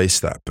had to face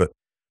that, but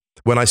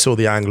when I saw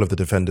the angle of the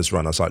defender's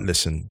run, I was like,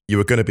 listen, you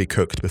were going to be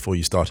cooked before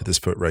you started this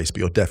foot race, but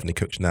you're definitely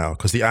cooked now,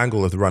 because the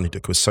angle of the run he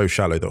took was so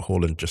shallow that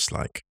Haaland just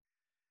like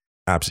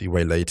absolutely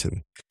waylaid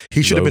him.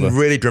 He should have been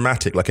really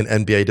dramatic, like an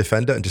NBA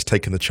defender, and just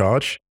taken the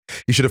charge.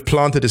 He should have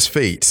planted his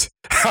feet.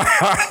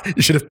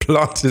 He should have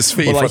planted his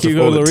feet. Well, like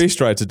Hugo Lloris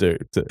tried to do.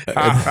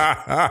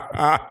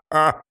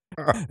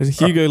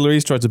 Hugo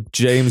Lloris tried to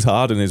James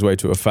Harden his way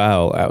to a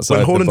foul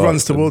outside. When Haaland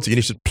runs towards you, you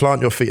need to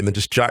plant your feet and then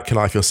just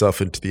jackknife yourself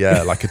into the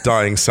air like a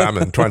dying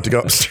salmon trying to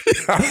go up.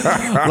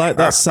 Like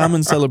that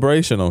salmon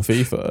celebration on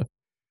FIFA.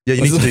 Yeah,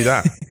 you need to do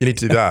that. You need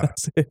to do that.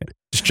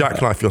 Just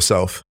jackknife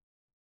yourself.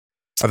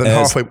 And then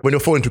halfway, when you're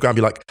falling to the ground,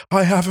 be like,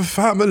 I have a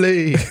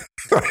family.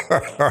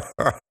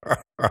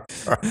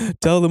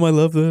 Tell them I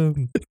love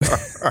them.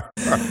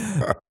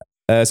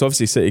 So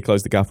obviously City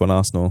closed the gap on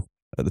Arsenal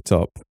at the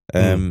top.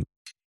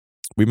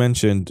 We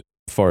mentioned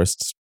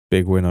Forest's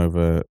big win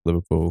over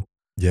Liverpool.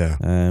 Yeah.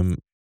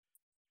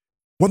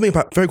 One thing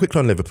very quickly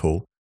on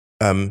Liverpool,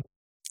 it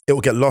will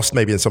get lost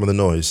maybe in some of the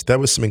noise. There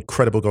was some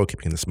incredible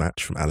goalkeeping in this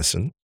match from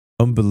Alisson.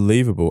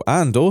 Unbelievable.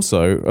 And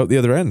also at the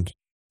other end.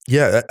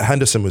 Yeah,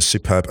 Henderson was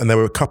superb. And there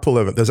were a couple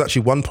of, there's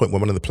actually one point where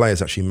one of the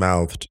players actually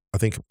mouthed, I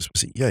think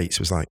was it Yates,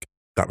 was like,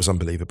 that was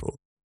unbelievable.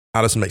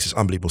 Alisson makes this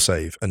unbelievable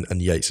save, and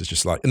Yates is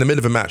just like, in the middle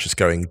of a match, just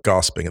going,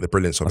 gasping at the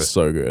brilliance of That's it.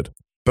 So good.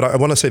 But I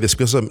want to say this,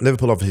 because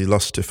Liverpool obviously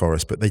lost to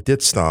Forest, but they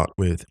did start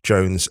with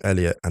Jones,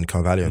 Elliott, and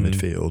Carvalho in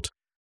midfield,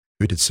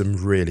 who did some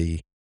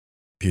really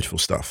beautiful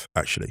stuff,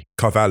 actually.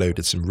 Carvalho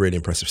did some really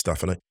impressive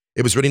stuff. And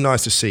it was really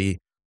nice to see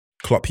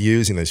Klopp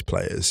using those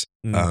players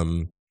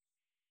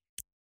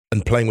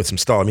and playing with some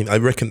style. I mean, I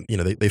reckon,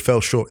 they fell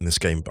short in this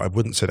game, but I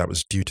wouldn't say that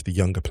was due to the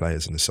younger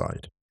players in the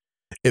side.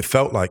 It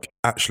felt like,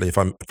 actually, if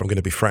I'm going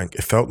to be frank,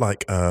 it felt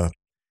like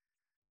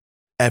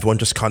everyone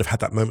just kind of had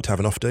that moment to have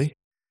an off day.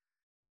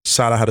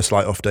 Salah had a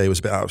slight off day, was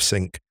a bit out of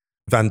sync.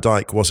 Van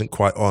Dijk wasn't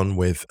quite on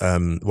with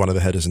one of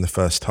the headers in the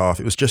first half.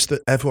 It was just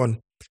that everyone,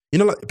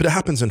 but it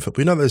happens in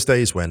football. Those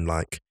days when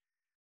like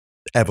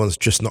everyone's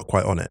just not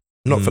quite on it.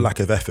 Not for lack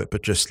of effort,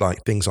 but just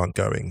like things aren't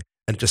going.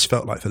 And it just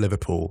felt like for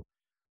Liverpool,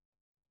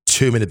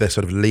 too many of their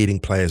sort of leading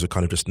players were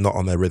kind of just not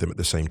on their rhythm at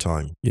the same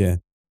time. Yeah.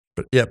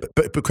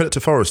 But credit to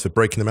Forest for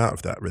breaking them out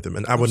of that rhythm.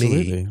 And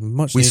Awoniyi,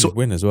 much needed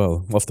win as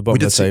well, off the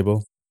bottom of the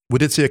table. We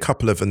did see a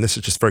couple of, and this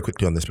is just very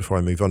quickly on this before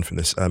I move on from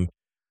this,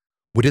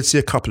 we did see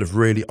a couple of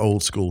really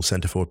old school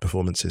centre-forward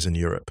performances in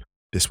Europe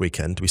this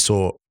weekend. We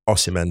saw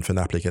Osimhen for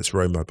Napoli against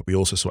Roma, but we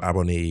also saw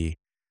Awoniyi,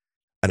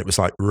 and it was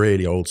like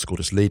really old school,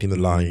 just leading the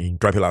line,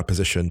 driving out of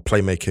position,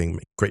 playmaking,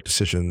 great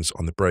decisions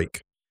on the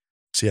break.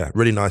 So yeah,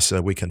 really nice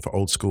weekend for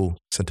old school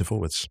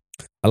centre-forwards.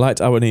 I liked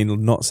Awoniyi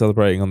not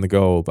celebrating on the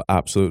goal, but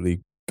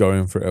absolutely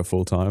going for it at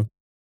full time.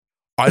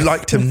 I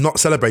liked him not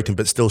celebrating,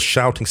 but still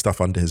shouting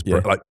stuff under his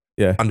breath,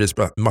 under his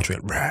breath,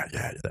 muttering,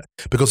 yeah.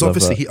 Because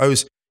obviously he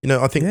owes,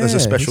 I think there's a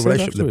special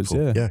relationship with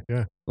Liverpool.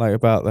 Yeah. Like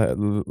about that,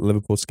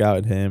 Liverpool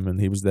scouted him and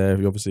he was there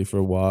obviously for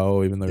a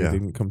while, even though he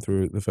didn't come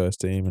through the first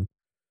team. And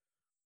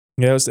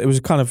yeah, it was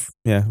kind of,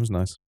 it was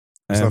nice.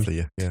 It was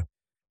lovely, yeah.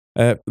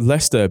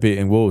 Leicester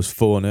beating Wolves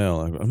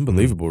 4-0.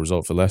 Unbelievable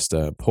result for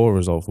Leicester. Poor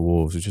result for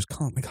Wolves.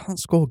 They can't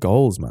score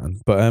goals, man.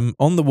 But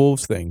on the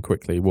Wolves thing,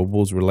 quickly,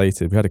 Wolves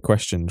related, we had a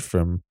question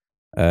from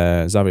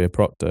Xavier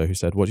Proctor who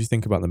said, what do you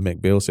think about the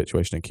Mick Beale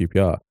situation at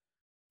QPR?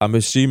 I'm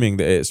assuming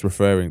that it's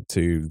referring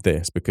to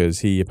this because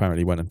he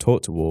apparently went and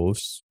talked to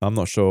Wolves. I'm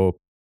not sure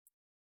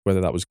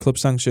whether that was club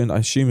sanctioned. I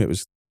assume it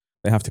was,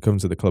 they have to come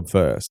to the club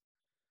first.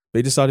 But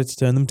he decided to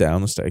turn them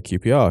down and stay at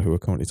QPR, who are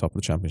currently top of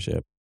the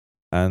Championship.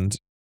 And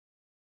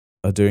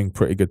are doing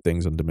pretty good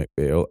things under Mick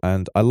Beale.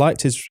 And I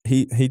liked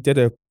he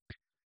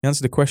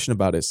answered a question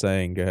about it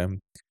saying,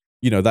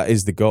 that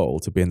is the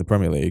goal to be in the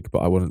Premier League, but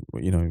I wouldn't,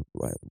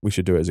 we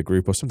should do it as a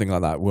group or something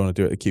like that. We want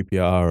to do it at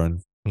QPR.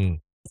 And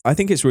I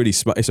think it's really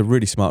smart. It's a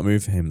really smart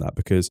move for him, that,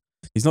 because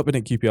he's not been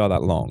at QPR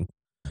that long.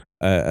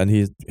 And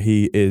he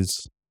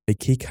is a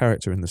key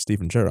character in the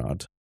Steven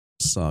Gerrard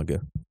saga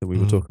that we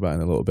will talk about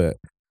in a little bit.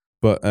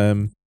 But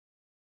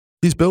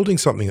he's building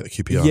something at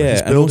QPR. Yeah,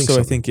 he's and also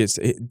something. I think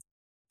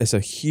it's a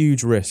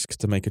huge risk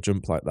to make a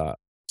jump like that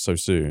so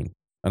soon.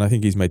 and I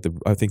think he's made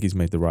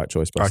the right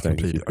choice by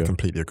staying. I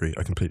completely agree.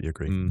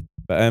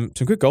 But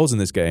some good goals in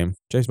this game.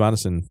 James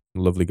Maddison,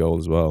 lovely goal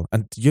as well,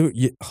 and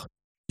Yuri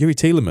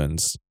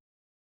Tielemans.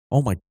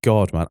 Oh my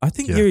God, man! I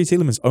think Yuri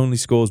Tielemans only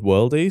scores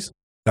worldies.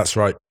 That's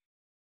right,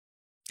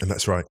 and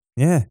that's right.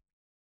 Yeah.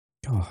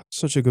 God,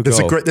 such a good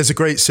goal. There's a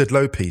great Sid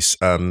Lowe piece,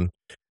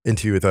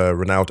 interview with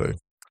Ronaldo.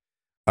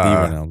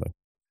 Ronaldo.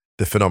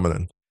 The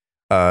phenomenon.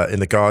 In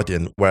The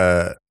Guardian,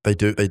 where they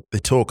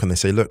talk and they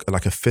say, look,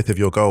 like a fifth of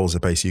your goals are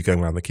basically you going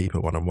around the keeper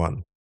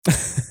one-on-one.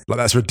 Like,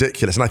 that's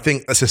ridiculous. And I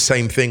think that's the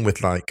same thing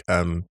with like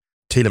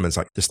Tielemans,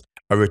 like just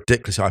a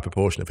ridiculous high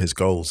proportion of his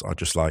goals are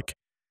just like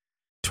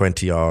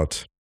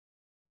 20-yard,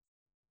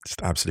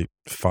 just absolute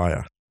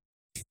fire.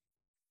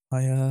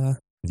 Fire.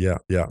 Yeah.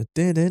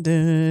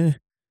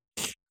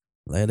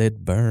 Let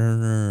it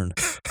burn.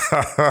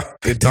 I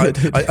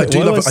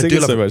do love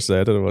so much there.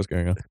 I don't know what's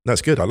going on.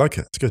 That's good. I like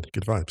it. It's good.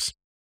 Good vibes.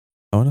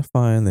 I want to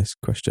find this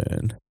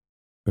question.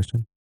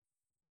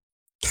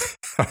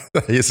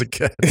 Here's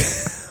again.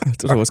 I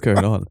don't know what's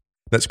going on.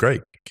 That's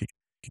great. Keep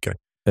going.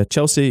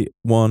 Chelsea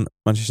won,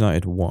 Manchester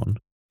United won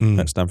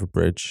at Stamford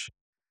Bridge.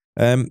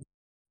 Not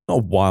a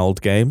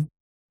wild game.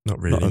 Not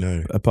really,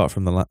 no. Apart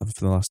from the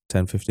last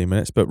 10, 15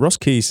 minutes. But Ross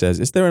Key says,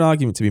 is there an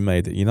argument to be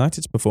made that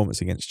United's performance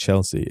against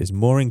Chelsea is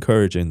more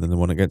encouraging than the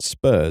one against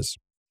Spurs?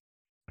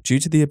 Due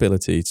to the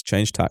ability to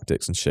change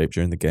tactics and shape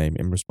during the game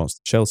in response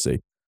to Chelsea.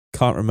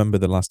 Can't remember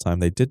the last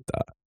time they did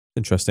that.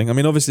 Interesting. I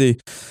mean, obviously,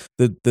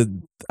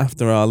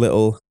 after our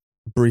little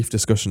brief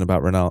discussion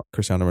about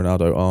Cristiano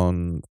Ronaldo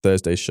on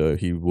Thursday's show,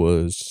 he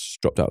was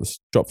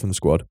dropped from the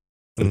squad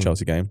for the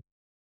Chelsea game.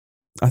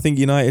 I think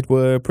United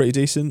were pretty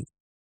decent.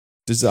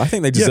 I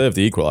think they deserve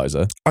the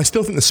equaliser. I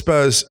still think the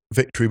Spurs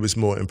victory was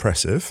more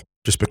impressive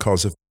just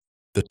because of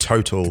the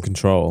total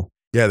control.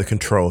 Yeah, the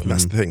control. And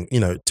that's the thing. You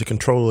know, to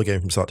control the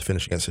game from start to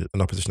finish against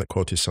an opposition that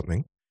quality is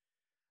something.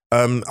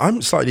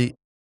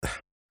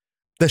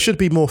 There should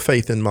be more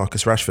faith in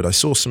Marcus Rashford. I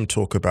saw some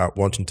talk about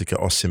wanting to get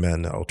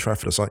Osimhen at Old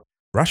Trafford. I was like,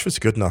 Rashford's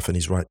good enough and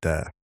he's right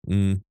there.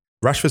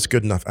 Rashford's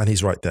good enough and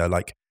he's right there.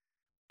 Like,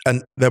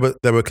 and there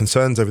were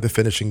concerns over the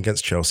finishing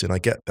against Chelsea, and I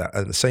get that.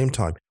 At the same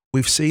time,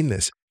 we've seen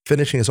this.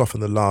 Finishing is often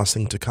the last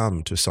thing to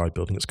come to a side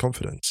building its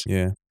confidence.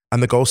 Yeah.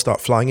 And the goals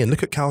start flying in.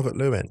 Look at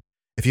Calvert-Lewin.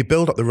 If you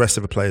build up the rest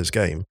of a player's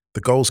game,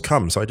 the goals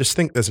come. So I just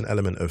think there's an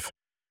element of,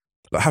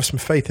 like, have some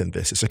faith in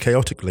this. It's a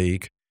chaotic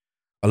league.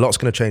 A lot's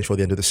going to change for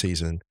the end of the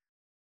season.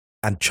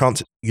 And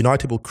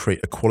United will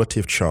create a quality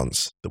of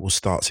chance that will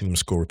start seeing them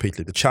score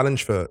repeatedly. The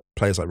challenge for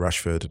players like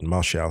Rashford and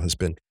Martial has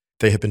been,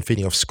 they have been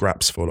feeding off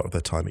scraps for a lot of their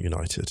time at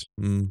United.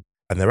 And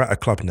they're at a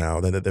club now.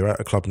 They're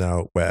at a club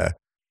now where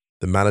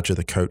the manager,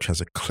 the coach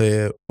has a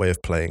clear way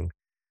of playing,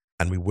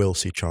 and we will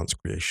see chance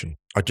creation.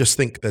 I just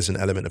think there's an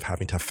element of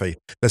having to have faith.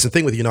 There's a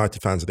thing with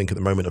United fans, I think, at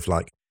the moment of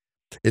like,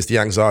 it's the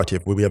anxiety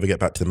of will we ever get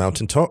back to the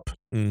mountaintop?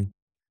 And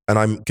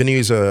I'm going to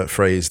use a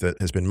phrase that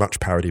has been much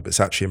parodied, but it's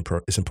actually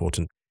it's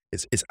important.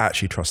 It's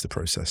actually trust the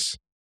process.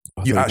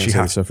 You actually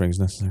have suffering is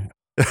necessary.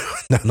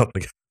 No, not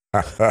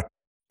again.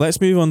 Let's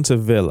move on to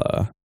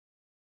Villa,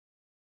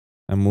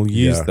 and we'll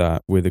use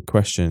that with a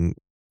question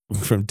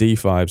from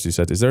D5s, who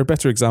said, is there a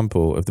better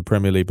example of the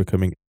Premier League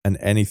becoming an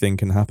anything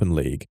can happen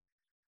league,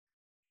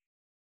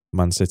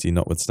 Man City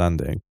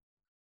notwithstanding,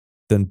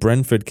 than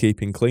Brentford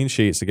keeping clean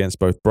sheets against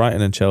both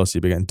Brighton and Chelsea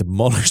but getting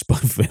demolished by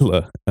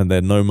Villa and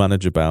their no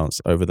manager bounce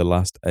over the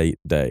last 8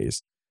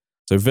 days?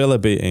 So Villa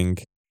beating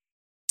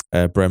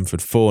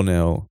Brentford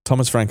 4-0.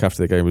 Thomas Frank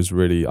after the game was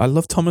really... I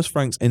love Thomas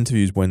Frank's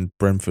interviews when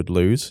Brentford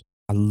lose.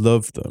 I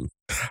love them.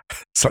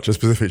 Such a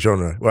specific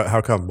genre. Well,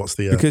 how come? What's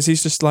the... Because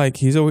he's just like,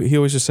 he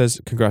always just says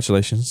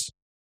congratulations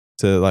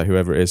to like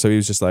whoever it is. So he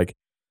was just like,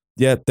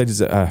 yeah, they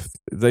deserve...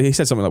 he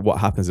said something like, what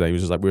happens today? He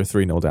was just like, we were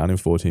 3-0 down in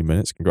 14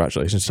 minutes.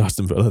 Congratulations to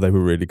Aston Villa. They were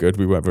really good.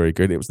 We weren't very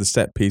good. It was the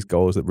set piece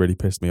goals that really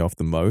pissed me off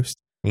the most.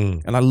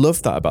 And I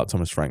love that about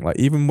Thomas Frank. Like,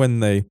 even when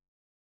they...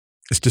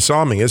 It's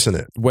disarming, isn't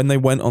it? When they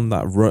went on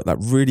that run, that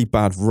really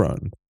bad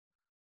run,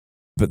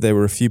 but there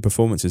were a few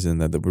performances in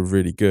there that were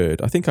really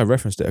good. I think I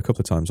referenced it a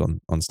couple of times on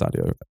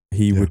Stadio.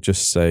 He would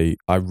just say,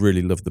 I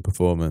really loved the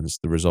performance.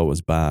 The result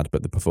was bad,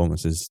 but the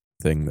performance is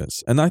thing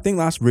that's... And I think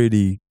that's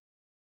really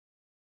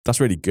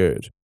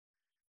good.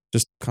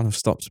 Just kind of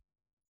stops...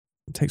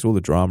 It takes all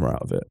the drama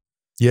out of it.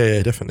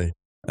 Yeah, definitely.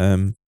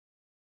 But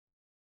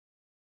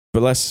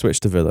let's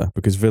switch to Villa,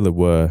 because Villa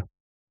were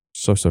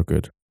so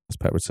good, as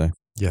Pep would say.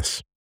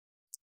 Yes.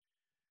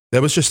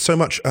 There was just so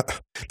much...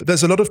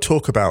 there's a lot of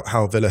talk about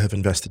how Villa have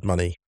invested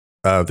money,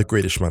 the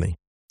Grealish money.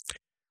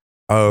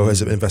 Oh,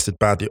 has it invested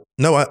badly?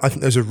 No, I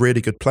think those are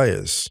really good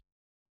players.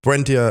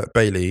 Buendia,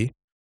 Bailey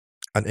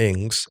and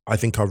Ings, I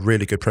think, are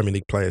really good Premier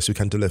League players who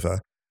can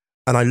deliver.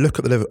 And I look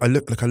at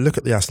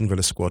the Aston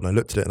Villa squad, and I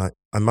looked at it, and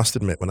I must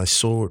admit, when I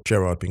saw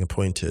Gerrard being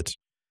appointed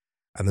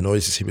and the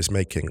noises he was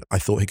making, I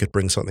thought he could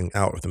bring something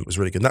out of them. It was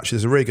really good. And actually,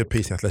 there's a really good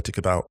piece in Athletic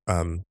about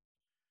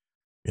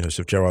sort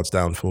of Gerrard's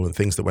downfall and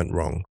things that went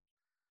wrong.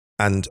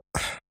 And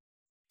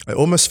I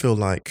almost feel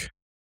like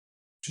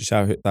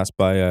That's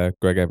by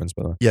Greg Evans,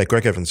 by the way. Yeah,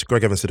 Greg Evans.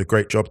 Greg Evans did a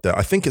great job there.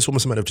 I think it's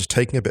almost a matter of just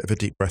taking a bit of a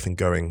deep breath and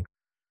going,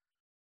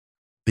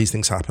 these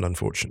things happen,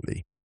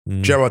 unfortunately.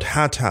 Gerrard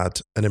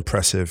had an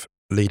impressive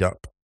lead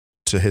up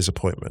to his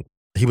appointment.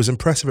 He was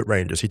impressive at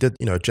Rangers. He did,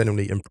 a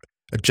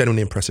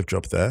genuinely impressive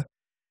job there.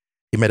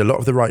 He made a lot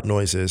of the right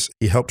noises.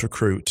 He helped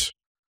recruit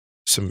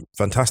some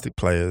fantastic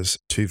players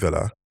to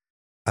Villa,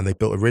 and they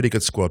built a really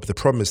good squad. But the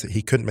problem is that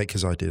he couldn't make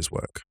his ideas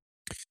work.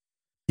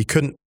 He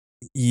couldn't.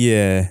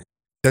 Yeah.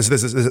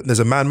 There's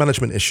a man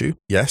management issue.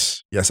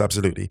 Yes,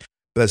 absolutely.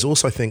 But there's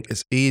also, I think,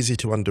 it's easy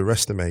to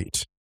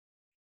underestimate.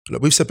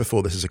 Look, we've said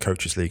before, this is a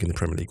coaches' league in the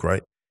Premier League,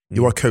 right?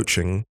 You are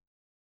coaching.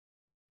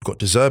 You've got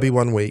De Zerbi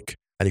one week,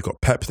 and you've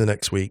got Pep the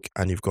next week,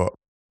 and you've got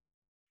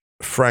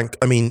Frank.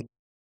 I mean,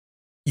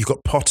 you've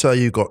got Potter.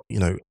 You've got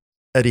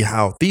Eddie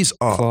Howe. These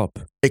are Klopp.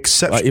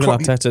 Exceptional. Even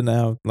Arteta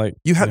now.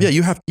 You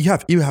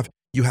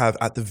have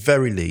at the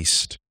very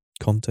least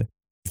Conte.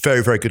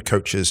 Very, very good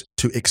coaches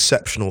to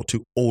exceptional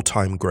to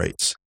all-time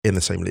greats in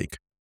the same league,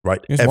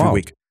 right? It's Every wild.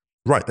 week.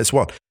 Right, that's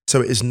wild.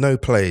 So it's no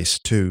place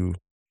you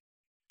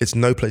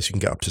can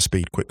get up to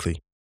speed quickly.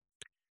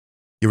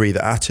 You're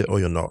either at it or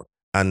you're not.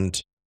 And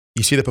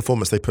you see the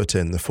performance they put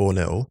in, the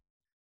 4-0.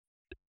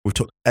 We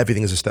took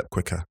everything as a step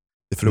quicker.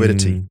 The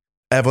fluidity.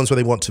 Everyone's where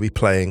they want to be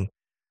playing.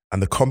 And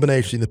the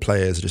combination of the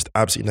players are just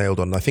absolutely nailed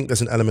on. And I think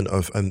there's an element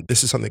of, and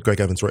this is something that Greg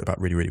Evans wrote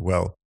about really, really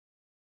well.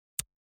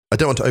 I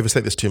don't want to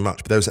overstate this too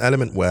much, but there's an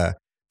element where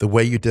the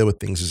way you deal with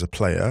things as a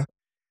player,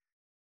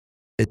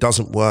 it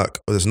doesn't work,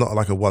 or there's not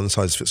like a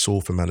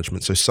one-size-fits-all for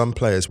management. So some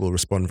players will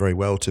respond very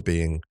well to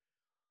being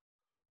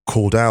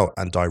called out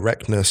and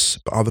directness,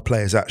 but other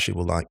players actually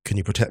will can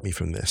you protect me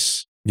from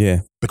this?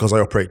 Yeah. Because I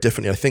operate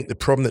differently. I think the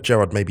problem that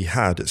Gerrard maybe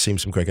had, it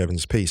seems from Greg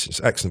Evans' piece, it's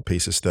an excellent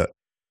piece, is that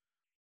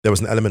there was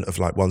an element of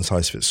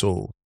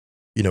one-size-fits-all.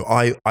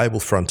 I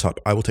will front up,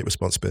 I will take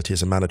responsibility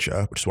as a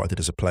manager, which is what I did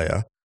as a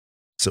player.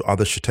 So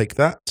others should take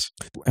that.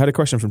 I had a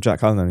question from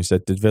Jack Allen, and he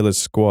said, did Villa's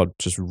squad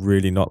just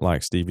really not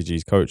like Stevie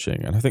G's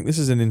coaching? And I think this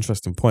is an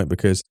interesting point,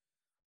 because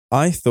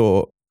I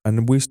thought,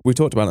 and we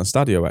talked about it on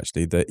Stadio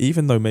actually, that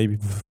even though maybe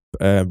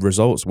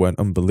results weren't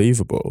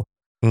unbelievable,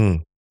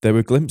 there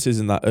were glimpses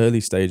in that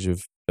early stage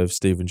of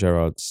Steven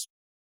Gerrard's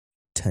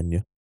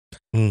tenure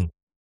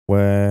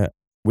where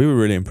we were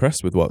really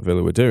impressed with what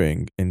Villa were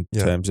doing in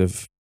terms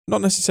of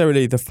not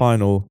necessarily the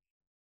final,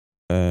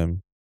 not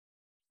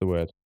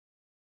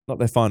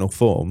their final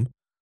form,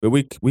 but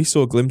we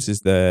saw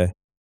glimpses there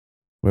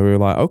where we were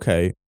like,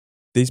 okay,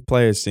 these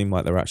players seem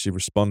like they're actually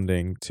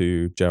responding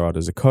to Gerrard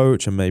as a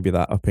coach, and maybe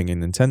that upping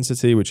in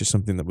intensity, which is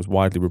something that was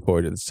widely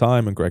reported at the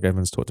time, and Greg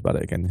Evans talked about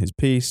it again in his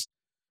piece.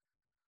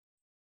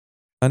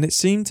 And it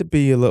seemed to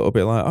be a little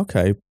bit like,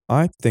 okay,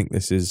 I think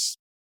this is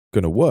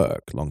going to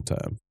work long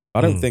term.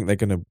 I don't think they're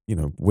going to,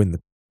 win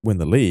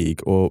the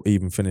league or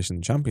even finish in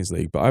the Champions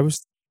League. But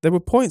there were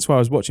points where I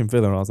was watching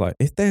Villa and I was like,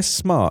 if they're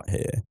smart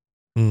here,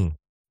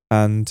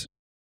 and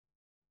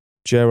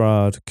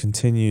Gerrard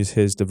continues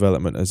his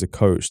development as a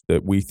coach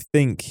that we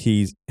think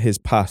his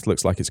path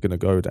looks like it's going to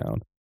go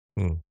down,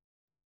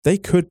 they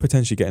could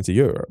potentially get into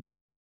Europe.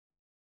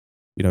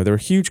 They're a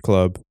huge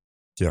club,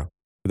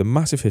 with a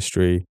massive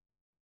history.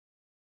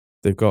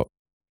 They've got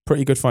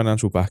pretty good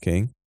financial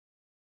backing,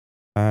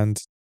 and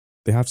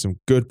they have some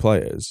good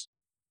players.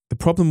 The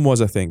problem was,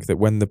 I think, that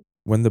when the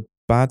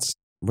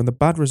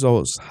bad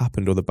results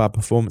happened or the bad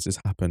performances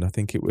happened, I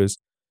think it was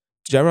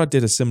Gerrard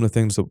did a similar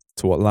thing to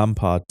what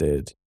Lampard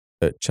did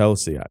at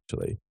Chelsea,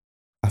 actually.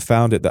 I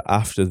found it that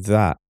after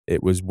that,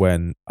 it was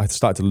when I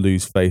started to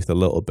lose faith a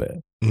little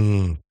bit.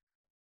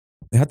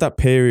 They had that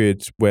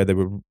period where they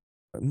were,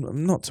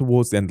 not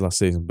towards the end of last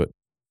season, but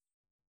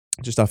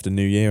just after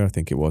New Year, I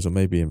think it was, or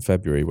maybe in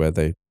February, where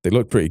they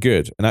looked pretty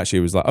good. And actually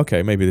it was like,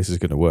 okay, maybe this is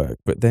going to work.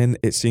 But then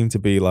it seemed to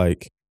be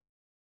like,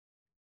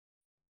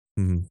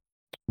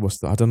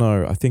 I don't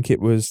know. I think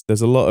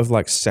there's a lot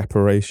of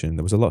separation.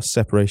 There was a lot of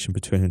separation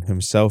between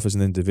himself as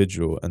an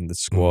individual and the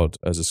squad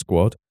as a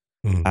squad.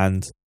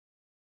 And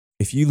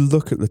if you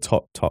look at the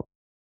top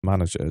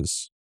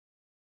managers,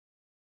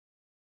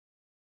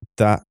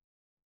 that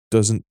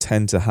doesn't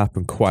tend to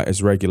happen quite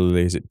as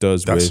regularly as it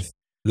does with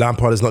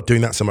Lampard is not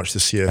doing that so much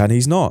this year. And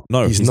he's not.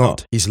 No, he's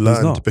not. He's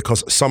learned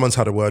because someone's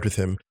had a word with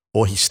him,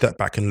 or he stepped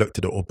back and looked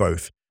at it, or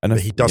both. But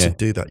he doesn't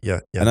do that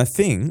yet. Yeah. And I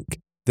think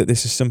that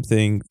this is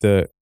something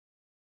that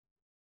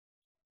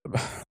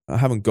I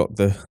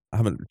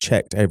haven't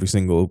checked every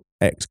single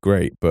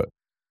ex-great, but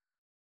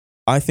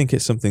I think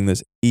it's something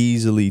that's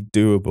easily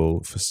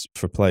doable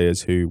for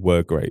players who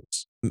were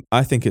greats.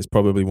 I think it's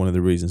probably one of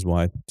the reasons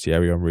why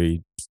Thierry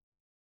Henry's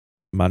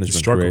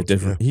management career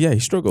different. Yeah, he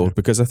struggled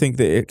because I think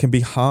that it can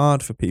be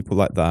hard for people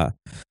like that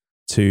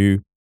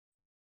to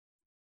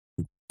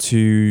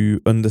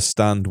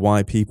understand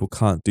why people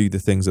can't do the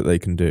things that they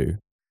can do.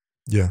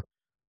 Yeah.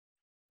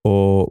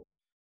 Or,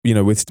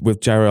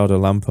 with Gerrard or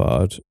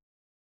Lampard,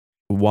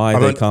 why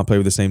they can't play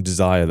with the same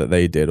desire that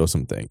they did or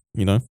something,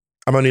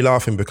 I'm only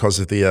laughing because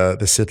of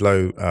the Sid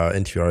Lowe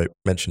interview I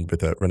mentioned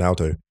with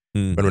Ronaldo.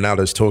 When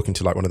Ronaldo's talking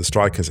to one of the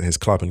strikers at his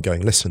club and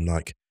going, listen,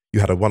 you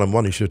had a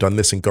one-on-one, you should have done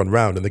this and gone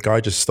round. And the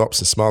guy just stops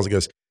and smiles and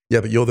goes, yeah,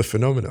 but you're the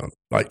phenomenon.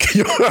 Like,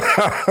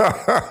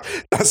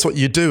 that's what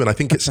you do. And I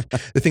think it's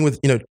the thing with,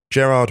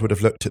 Gerrard would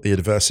have looked at the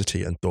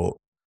adversity and thought,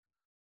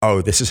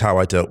 oh, this is how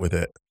I dealt with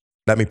it.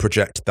 Let me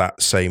project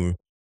that same,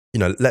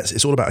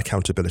 it's all about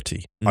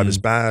accountability. I was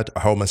bad,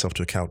 I hold myself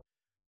to account.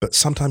 But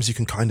sometimes you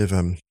can kind of,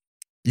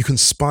 you can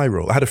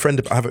spiral. I had a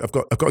friend, I've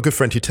got a good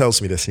friend who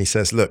tells me this, and he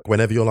says, look,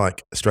 whenever you're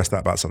like stressed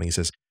out about something, he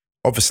says,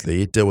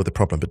 obviously deal with the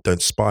problem, but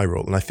don't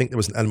spiral. And I think there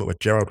was an element where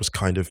Gerrard was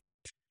kind of,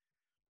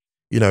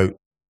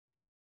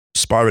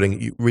 spiraling.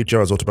 You read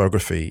Gerrard's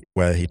autobiography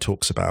where he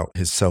talks about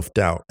his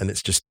self-doubt, and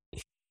it's just,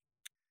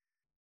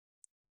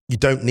 you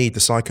don't need the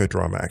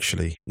psychodrama,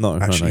 actually. No,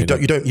 you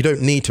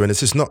don't need to. And it's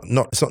just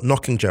it's not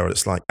knocking Gerrard.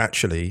 It's like,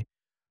 actually,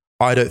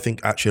 I don't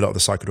think actually a lot of the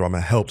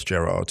psychodrama helped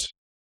Gerrard,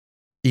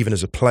 even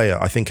as a player.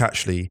 I think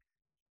actually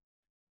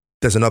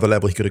there's another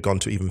level he could have gone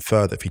to even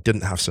further if he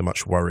didn't have so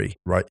much worry,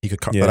 right? He could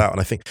cut that out.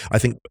 And I think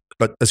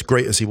like, as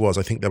great as he was,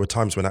 I think there were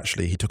times when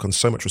actually he took on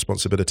so much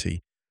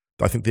responsibility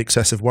that I think the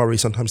excessive worry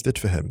sometimes did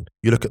for him.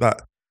 You look at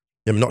that,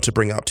 not to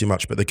bring it up too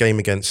much, but the game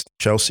against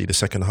Chelsea, the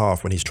second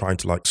half, when he's trying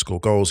to like score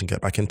goals and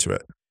get back into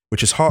it,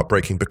 which is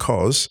heartbreaking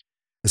because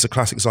it's a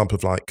classic example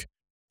of like,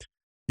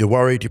 you're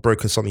worried, you've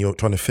broken something, you're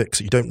trying to fix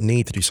it. You don't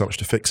need to do so much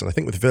to fix it. And I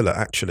think with Villa,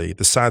 actually,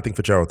 the sad thing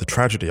for Gerrard, the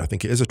tragedy, I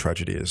think it is a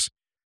tragedy, is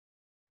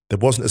there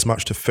wasn't as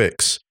much to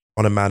fix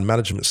on a man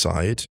management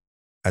side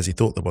as he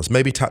thought there was.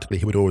 Maybe tactically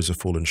he would always have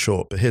fallen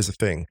short. But here's the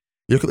thing.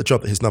 You look at the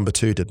job that his number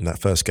 2 did in that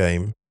first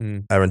game,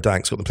 Aaron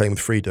Danks, got them playing with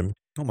freedom.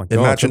 Oh my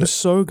God, it was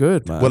so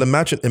good, man. Well,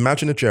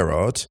 imagine a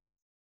Gerrard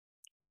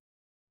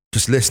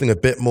just listening a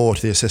bit more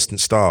to the assistant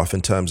staff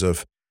in terms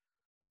of,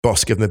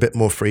 boss, give them a bit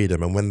more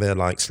freedom, and when they're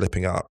like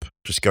slipping up,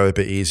 just go a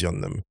bit easy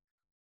on them.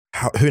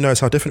 Who knows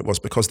how different it was,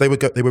 because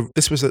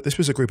this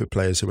was a group of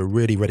players who were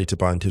really ready to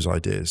buy into his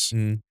ideas.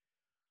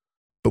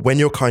 But when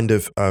you're kind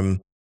of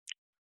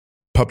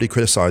publicly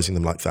criticizing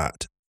them like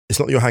that, it's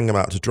not that you're hanging them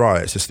out to dry.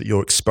 It's just that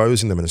you're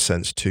exposing them in a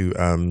sense to.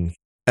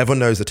 Everyone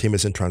knows the team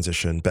is in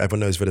transition, but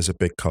everyone knows Villa's a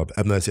big club.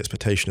 Everyone knows the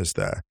expectation is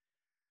there.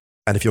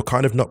 And if you're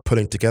kind of not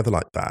pulling together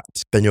like that,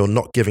 then you're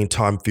not giving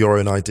time for your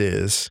own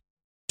ideas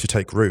to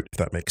take root, if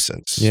that makes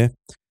sense. Yeah.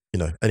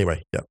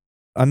 Anyway, yeah.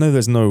 I know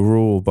there's no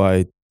rule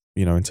by,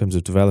 in terms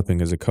of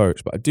developing as a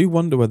coach, but I do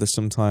wonder whether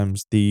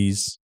sometimes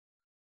these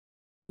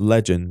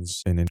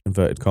legends, in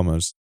inverted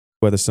commas,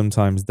 whether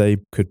sometimes they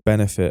could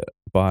benefit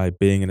by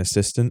being an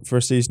assistant for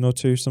a season or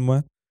two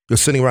somewhere. You're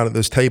sitting around at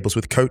those tables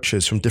with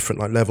coaches from different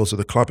like levels of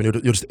the club, and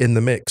you're just in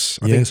the mix.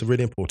 I think it's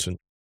really important.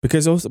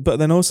 Because but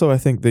then also I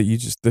think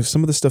that there's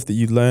some of the stuff that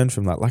you learn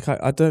from that. Like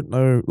I don't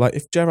know, like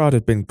if Gerrard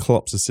had been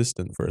Klopp's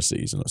assistant for a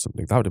season or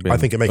something, that would have been. I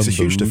think it makes a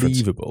huge difference.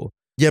 Unbelievable.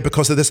 Yeah,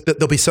 because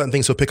there'll be certain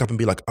things he'll pick up and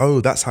be like,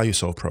 oh, that's how you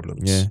solve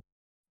problems. Yeah.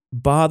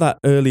 Bar that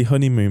early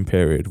honeymoon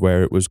period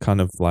where it was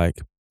kind of like,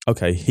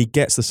 okay, he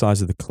gets the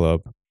size of the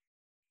club.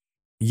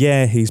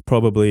 Yeah, he's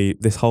probably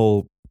this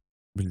whole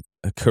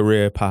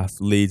career path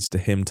leads to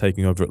him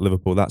taking over at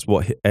Liverpool. That's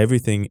what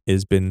everything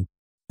has been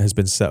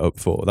set up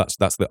for. That's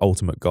the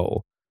ultimate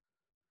goal.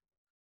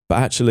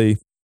 But actually,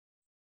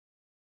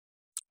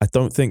 I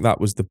don't think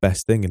that was the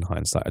best thing in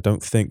hindsight. I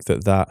don't think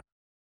that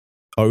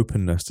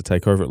openness to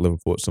take over at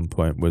Liverpool at some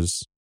point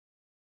was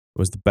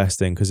the best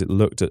thing, because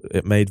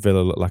it made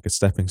Villa look like a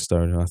stepping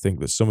stone. And I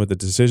think that some of the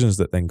decisions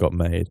that then got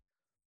made,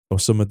 or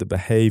some of the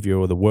behaviour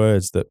or the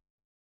words that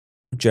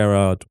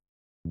Gerrard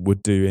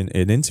would do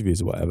in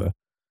interviews or whatever,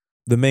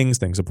 the Mings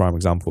thing's a prime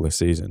example this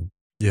season.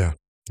 Yeah.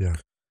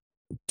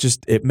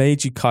 Just, it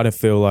made you kind of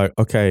feel like,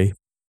 okay,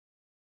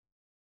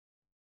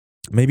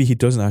 maybe he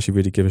doesn't actually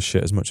really give a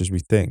shit as much as we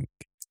think.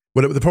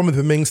 Well, the problem with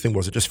the Mings thing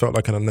was it just felt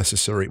like an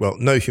unnecessary, well,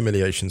 no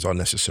humiliations are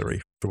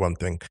necessary, for one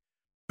thing,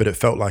 but it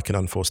felt like an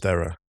unforced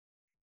error.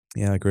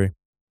 Yeah, I agree.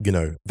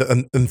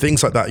 And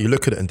things like that, you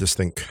look at it and just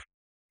think,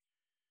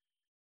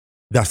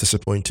 that's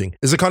disappointing.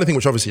 It's the kind of thing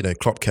which obviously,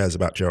 Klopp cares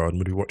about Gerrard, and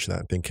would be watching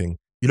that and thinking,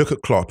 you look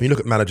at Klopp, and you look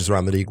at managers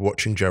around the league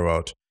watching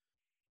Gerrard,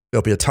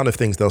 there'll be a ton of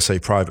things they'll say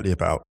privately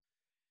about,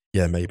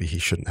 yeah, maybe he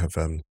shouldn't have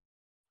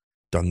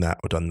done that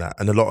or done that.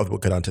 And a lot of it will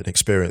go down to an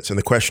experience. And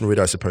the question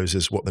really, I suppose,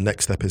 is what the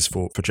next step is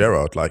for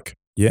Gerrard. Like,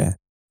 yeah,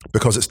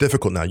 because it's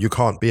difficult now. You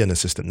can't be an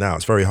assistant now.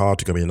 It's very hard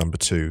to go be a number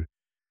 2.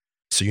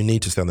 So you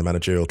need to stay on the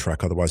managerial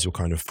track. Otherwise you'll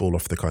kind of fall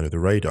off the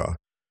radar.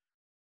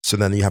 So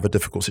then you have a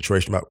difficult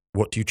situation about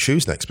what do you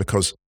choose next?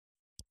 Because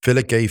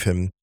Villa gave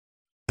him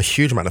a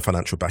huge amount of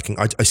financial backing.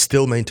 I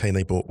still maintain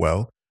they bought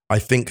well. I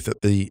think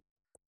that the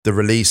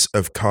release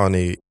of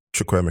Carney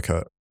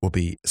Chukwuemeka will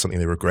be something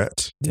they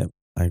regret. Yeah,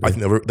 I agree. I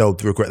think they'll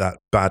regret that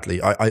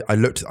badly. I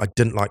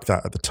didn't like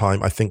that at the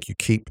time. I think you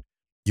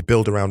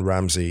build around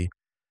Ramsey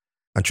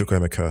and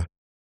Chukwuemeka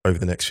over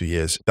the next few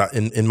years. That,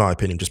 in my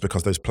opinion, just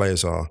because those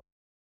players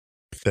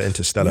they're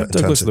interstellar.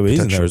 Douglas Luiz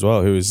in there as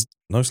well, who is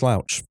no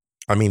slouch.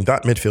 I mean,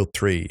 that midfield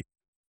 3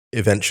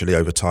 eventually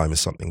over time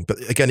is something.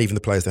 But again, even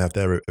the players they have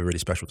there are really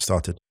special that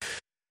started.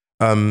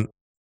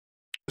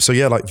 So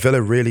yeah, like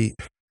Villa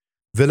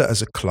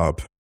as a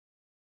club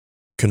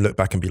can look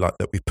back and be like,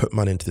 that we put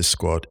money into this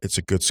squad. It's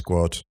a good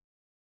squad.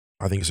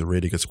 I think it's a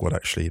really good squad,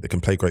 actually. They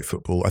can play great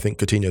football. I think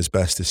Coutinho's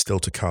best is still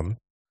to come.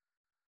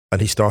 And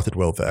he started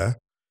well there.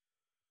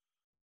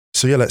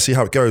 So yeah, let's see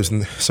how it goes.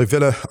 And so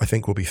Villa, I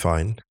think, will be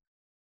fine.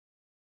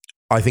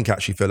 I think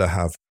actually Villa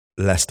have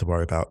less to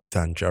worry about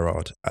than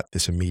Gerrard at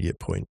this immediate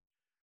point,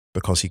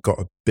 because he got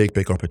a big,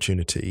 big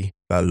opportunity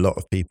that a lot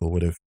of people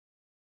would have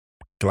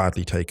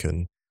gladly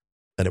taken,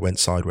 and it went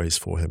sideways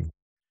for him.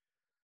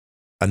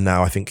 And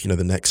now I think,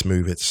 the next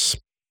move, it's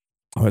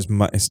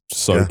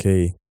so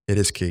key. It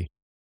is key.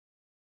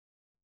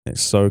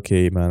 It's so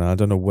key, man. I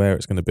don't know where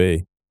it's going to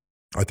be.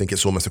 I think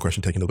it's almost a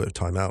question of taking a little bit of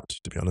time out,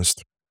 to be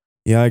honest.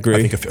 Yeah, I agree.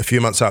 I think a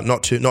few months out,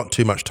 not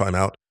too much time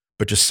out,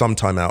 but just some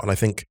time out. And I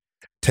think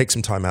take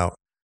some time out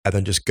and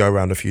then just go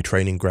around a few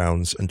training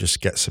grounds and just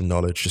get some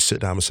knowledge. Just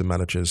sit down with some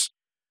managers.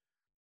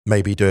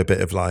 Maybe do a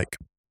bit of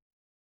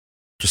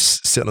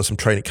just sit on some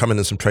training, come in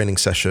on some training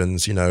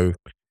sessions,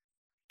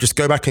 just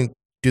go back and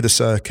do the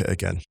circuit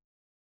again.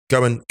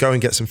 Go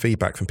and get some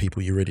feedback from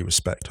people you really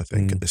respect, I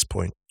think, at this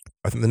point.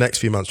 I think the next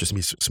few months just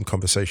be some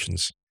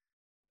conversations.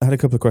 I had a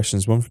couple of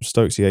questions. One from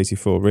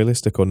Stokesy84.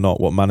 Realistic or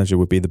not, what manager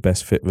would be the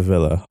best fit for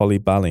Villa? Holly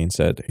Balleen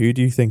said, who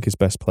do you think is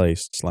best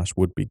placed /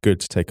 would be good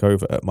to take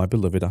over at my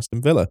beloved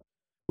Aston Villa?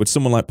 Would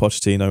someone like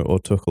Pochettino or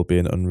Tuchel be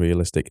an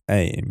unrealistic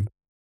aim?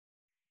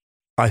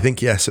 I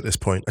think yes at this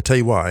point. I tell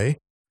you why.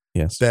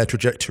 Yes. Their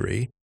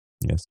trajectory.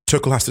 Yes.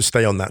 Tuchel has to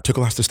stay on that.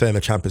 Tuchel has to stay in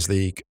the Champions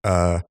League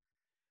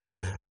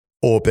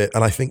orbit,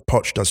 and I think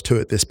Poch does too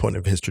at this point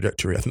of his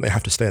trajectory. I think they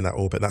have to stay in that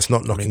orbit. That's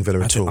not knocking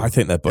Villa at all. I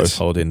think they're both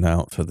holding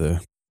out for the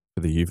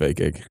Juve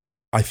gig.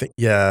 I think,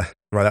 yeah,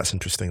 right. That's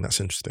interesting.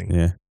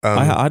 Yeah,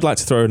 I'd like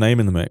to throw a name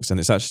in the mix, and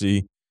it's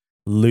actually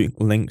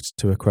linked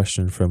to a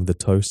question from the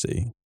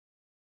Tosi.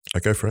 I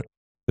go for it.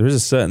 There is a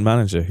certain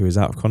manager who is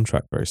out of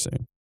contract very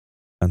soon,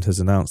 and has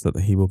announced that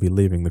he will be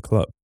leaving the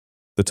club.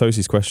 The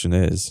Tosi's question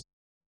is,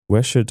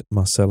 where should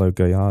Marcelo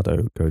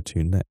Gallardo go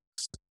to next?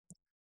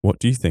 What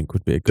do you think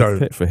would be a good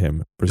fit for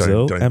him?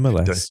 Brazil,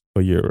 MLS,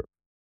 or Europe?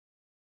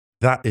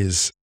 That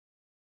is...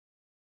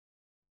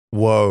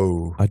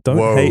 Whoa. I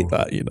don't hate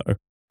that,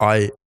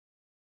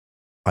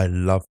 I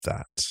love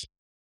that.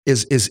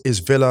 Is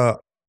Villa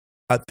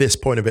at this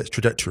point of its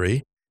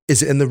trajectory,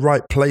 is it in the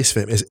right place for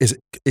him?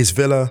 Is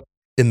Villa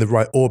in the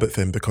right orbit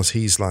for him? Because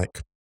he's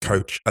like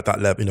coach at that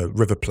level,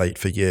 River Plate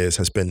for years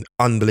has been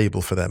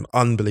unbelievable for them,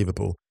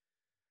 unbelievable.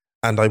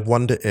 And I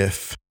wonder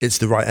if it's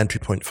the right entry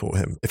point for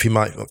him. If he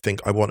might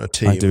think, I want a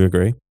team. I do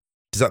agree.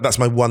 That's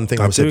my one thing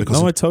I would say.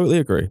 No, I totally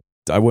agree.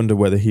 I wonder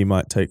whether he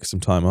might take some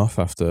time off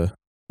after,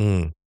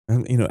 and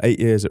 8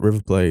 years at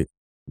River Plate,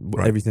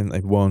 everything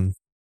they've won.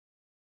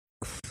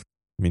 I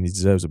mean, he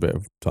deserves a bit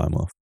of time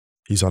off.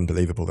 He's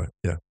unbelievable, though.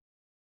 Yeah,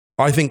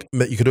 I think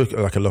you could look at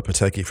like a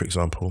Lopetegui, for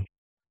example.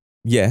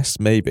 Yes,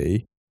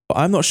 maybe, but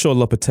I'm not sure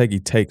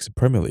Lopetegui takes a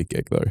Premier League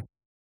gig though.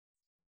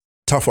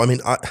 Tough. I mean,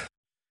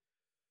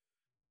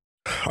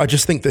 I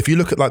just think that if you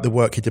look at like the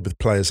work he did with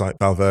players like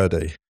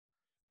Valverde,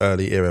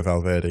 early era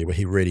Valverde, where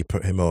he really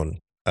put him on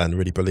and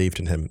really believed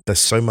in him, there's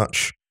so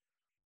much.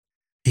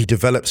 He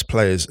develops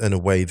players in a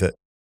way that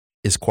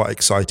is quite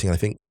exciting. I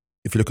think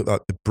if you look at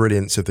like the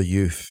brilliance of the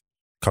youth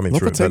coming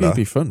through at Villa, Lopetegui would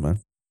be fun, man.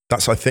 I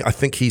think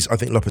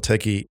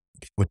Lopetegui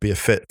would be a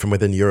fit from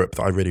within Europe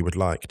that I really would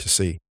like to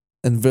see.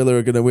 And Villa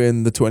are going to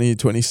win the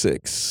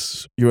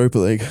 2026 Europa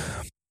League.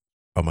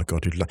 Oh my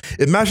God.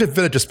 Imagine if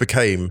Villa just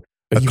became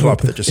a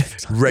club that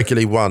just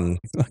regularly won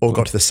or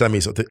got to the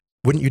semis.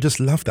 Wouldn't you just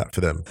love that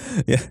for them?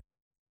 Yeah.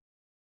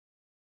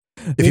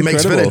 If he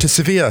makes Villa into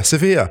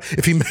Sevilla,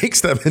 if he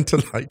makes them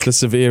into like... the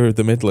Sevilla of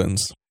the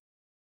Midlands.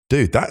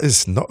 Dude, that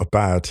is not a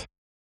bad...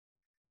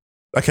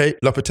 Okay,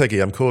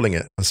 Lopetegui, I'm calling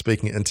it. I'm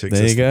speaking it into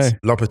existence. There you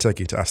go.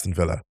 Lopetegui to Aston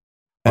Villa.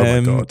 Oh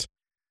my God.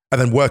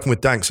 And then working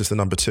with Danks as the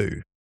number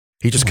 2.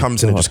 He just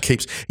comes in and just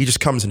keeps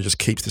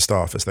the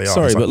staff as they are.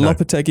 Sorry, but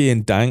Lopetegui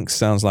and Danks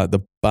sounds like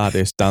the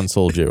baddest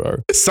dancehall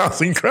duo. It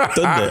sounds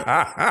incredible. Doesn't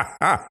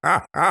it?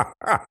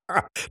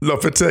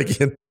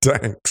 Lopetegui and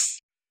Danks.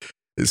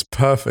 It's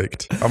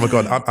perfect. Oh my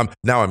God.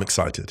 I'm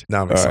excited.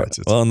 Now I'm excited.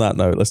 Right. Well, on that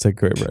note, let's take a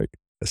quick break.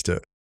 Let's do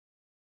it.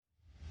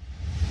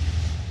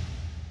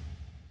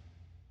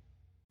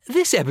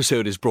 This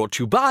episode is brought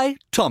to you by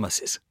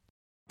Thomas's.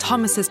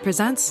 Thomas's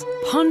presents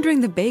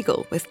Pondering the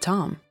Bagel with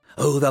Tom.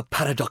 Oh, the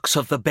paradox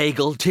of the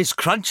bagel. 'Tis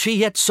crunchy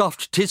yet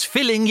soft, 'tis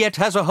filling yet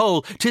has a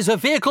hole. 'Tis a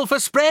vehicle for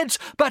spreads,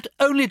 but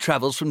only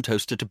travels from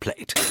toaster to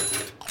plate.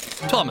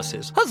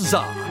 Thomas's,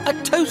 huzzah, a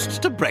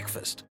toast to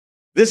breakfast.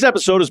 This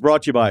episode is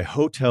brought to you by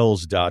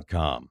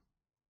Hotels.com.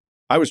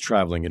 I was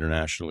traveling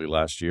internationally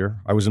last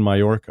year. I was in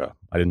Mallorca.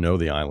 I didn't know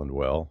the island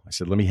well. I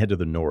said, let me head to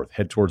the north,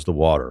 head towards the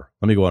water.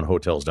 Let me go on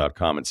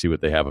Hotels.com and see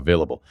what they have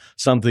available.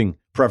 Something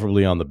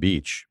preferably on the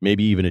beach,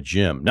 maybe even a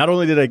gym. Not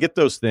only did I get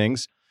those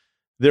things,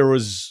 there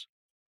was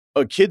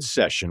a kids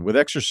session with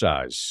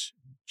exercise,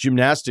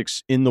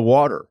 gymnastics in the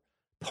water,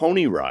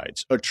 pony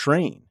rides, a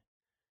train.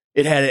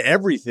 It had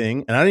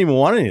everything, and I didn't even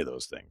want any of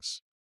those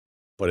things.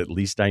 But at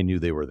least I knew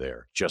they were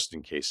there, just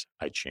in case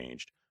I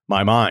changed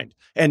my mind.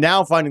 And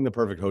now finding the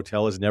perfect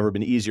hotel has never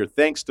been easier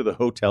thanks to the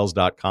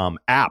Hotels.com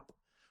app.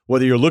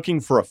 Whether you're looking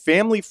for a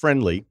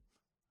family-friendly,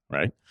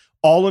 right,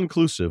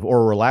 all-inclusive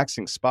or a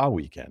relaxing spa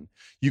weekend,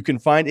 you can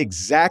find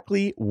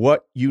exactly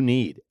what you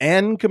need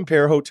and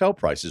compare hotel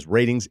prices,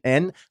 ratings,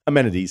 and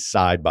amenities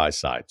side by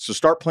side. So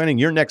start planning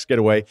your next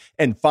getaway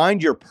and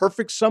find your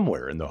perfect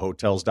somewhere in the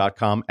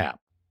Hotels.com app.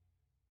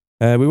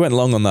 We went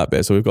long on that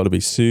bit, so we've got to be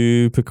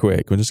super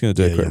quick. We're just going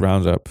to do a quick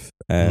roundup.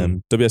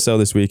 WSL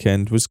this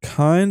weekend was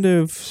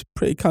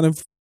pretty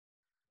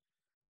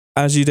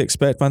as you'd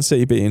expect. Man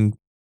City beating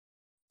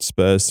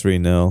Spurs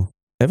 3-0.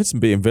 Everton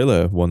beating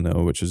Villa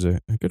 1-0, which is a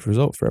good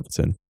result for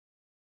Everton.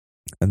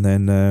 And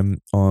then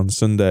on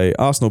Sunday,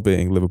 Arsenal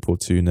beating Liverpool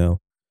 2-0.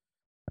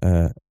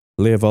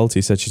 Leah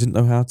Volti said she didn't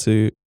know how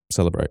to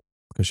celebrate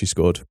because she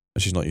scored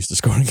and she's not used to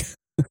scoring.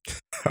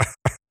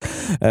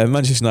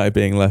 Manchester United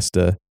beating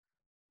Leicester.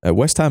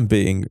 West Ham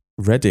beating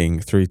Reading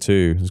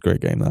 3-2. It was a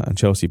great game, that. And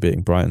Chelsea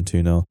beating Brighton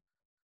 2-0.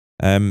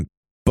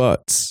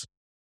 But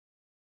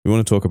we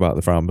want to talk about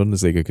the Frauen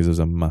Bundesliga because it was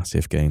a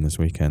massive game this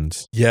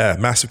weekend. Yeah,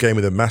 massive game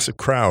with a massive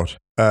crowd.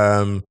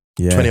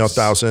 20-odd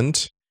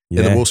thousand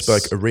in the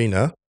Wolfsburg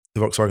Arena,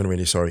 the Volkswagen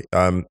Arena, sorry.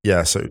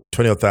 So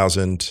 20-odd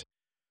thousand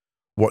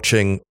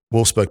watching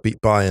Wolfsburg beat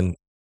Bayern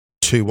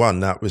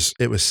 2-1.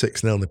 It was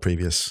 6-0 in the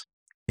previous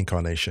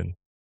incarnation.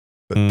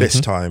 But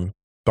this time,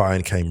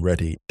 Bayern came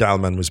ready.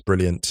 Dahlmann was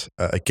brilliant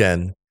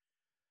again.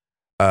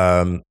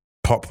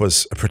 Pop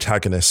was a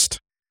protagonist.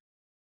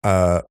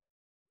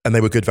 And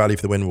they were good value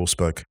for the win,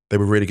 Wolfsburg. They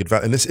were really good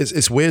value. And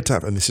it's weird to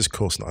have, and this is of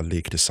course not a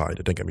league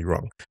decider, don't get me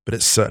wrong, but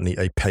it's certainly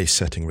a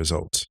pace-setting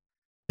result.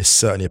 It's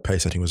certainly a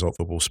pace-setting result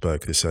for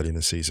Wolfsburg this early in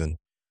the season.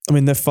 I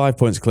mean, they're 5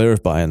 points clear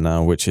of Bayern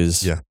now, which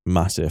is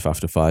massive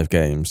after 5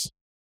 games.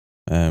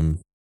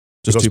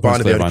 Just 2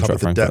 points clear of Eintracht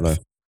Frankfurt, though.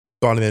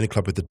 Bayern are the only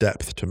club with the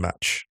depth to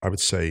match, I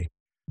would say.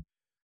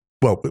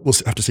 Well, we'll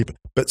have to see.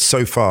 But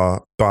so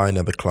far, Bayern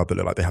are the club that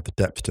look like they have the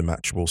depth to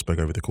match Wolfsburg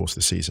over the course of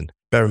the season.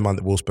 Bear in mind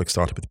that Wolfsburg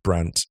started with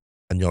Brandt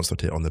and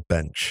Jonsdottir on the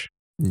bench.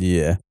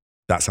 Yeah.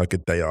 That's how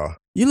good they are.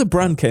 Jule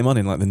Brand came on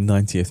in like the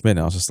 90th minute.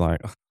 I was just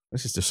like, oh,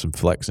 this is just some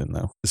flexing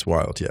now. It's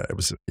wild, yeah. It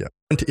was, yeah.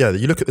 And yeah,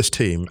 you look at this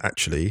team,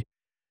 actually,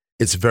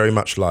 it's very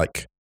much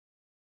like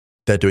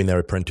they're doing their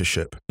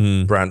apprenticeship.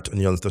 Brandt and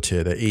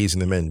Jonsdottir, they're easing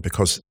them in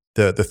because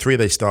the three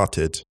they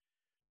started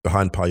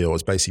behind Payot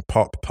was basically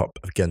Pop,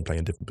 again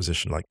playing a different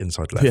position, like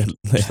inside left.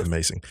 Just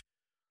amazing.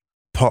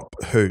 Pop,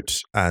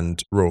 Hoot,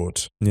 and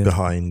Rord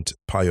behind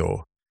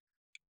Payot.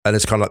 And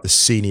it's kind of like the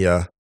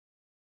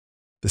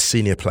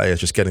senior players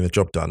just getting the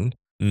job done,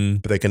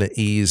 but they're going to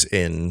ease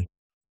in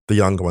the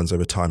younger ones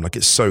over time. Like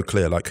it's so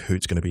clear, like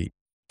Hoot's going to be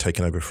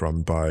taken over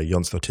by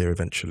Jonsdottir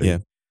eventually. Yeah.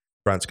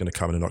 Brandt's going to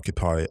come in and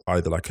occupy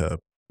either like a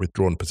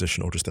withdrawn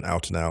position or just an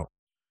out and out.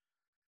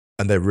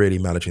 And they're really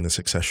managing the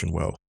succession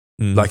well.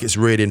 Like it's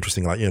really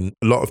interesting. Like, a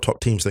lot of top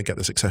teams don't get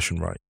the succession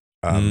right,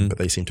 but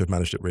they seem to have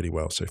managed it really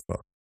well so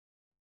far.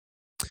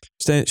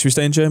 Should we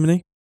stay in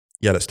Germany?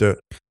 Yeah, let's do it.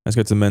 Let's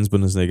go to the men's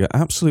Bundesliga.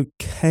 Absolute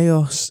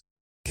chaos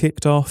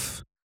kicked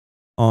off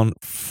on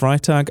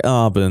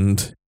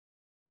Freitagabend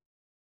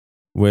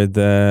with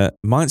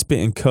Mainz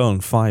beating Köln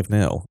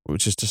 5-0,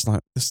 which is just like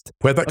this.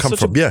 Where'd that come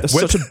from? That's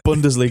such a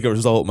Bundesliga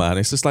result, man.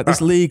 It's just like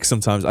this league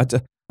sometimes. I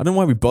don't know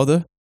why we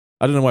bother.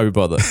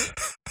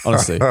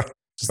 Honestly.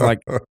 Just like,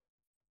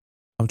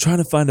 I'm trying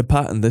to find a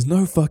pattern. There's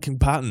no fucking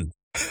pattern.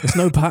 There's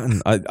no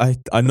pattern.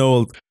 I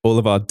know all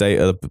of our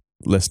data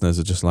listeners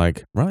are just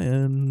like,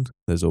 Ryan,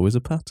 there's always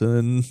a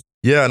pattern.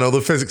 Yeah, and all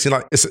the physics,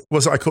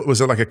 was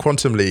it like a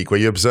quantum league where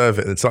you observe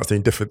it and it starts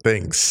doing different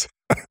things?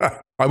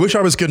 I wish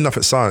I was good enough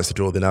at science to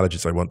draw the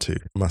analogies I want to.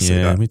 I must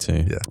say that. Me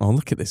too. Yeah. Oh,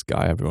 look at this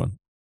guy, everyone.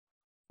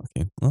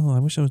 Okay. Oh, I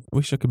wish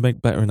I could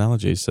make better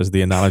analogies, says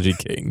the analogy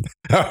king.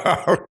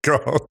 Oh,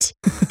 God.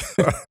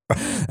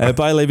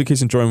 Bayer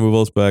Leverkusen drawing with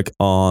Wolfsburg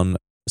on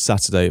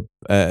Saturday.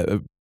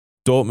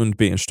 Dortmund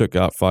beating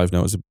Stuttgart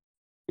 5-0.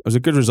 It was a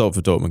good result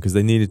for Dortmund because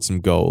they needed some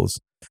goals.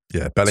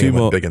 Yeah, Bellingham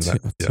went big in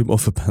that. Two more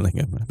for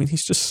Bellingham. I mean,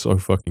 he's just so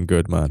fucking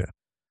good, man. Yeah.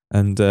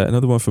 And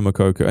another one for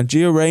Moukoko. And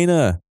Gio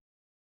Reyna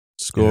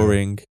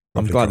scoring. Yeah,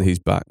 I'm glad that he's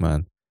back,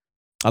 man.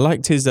 I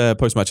liked his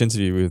post-match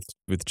interview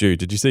with Jude.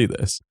 Did you see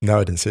this? No,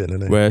 I didn't see it.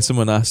 No. Where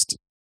someone asked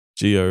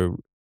Gio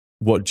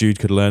what Jude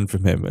could learn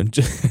from him. And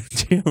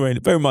Gio Reyna,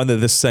 bear in mind they're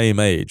the same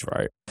age,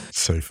 right?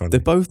 So funny. They're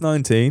both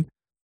 19.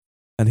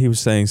 And he was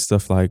saying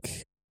stuff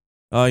like,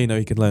 oh,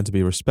 he can learn to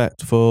be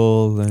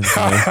respectful and this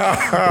kind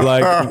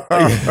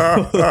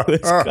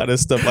of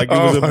stuff. Like he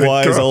was a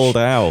wise old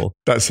owl.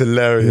 That's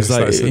hilarious. He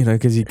was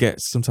like,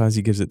 because sometimes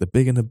he gives it the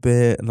big and a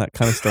bit and that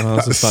kind of stuff. And I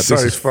was just like,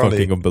 this is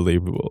fucking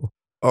unbelievable.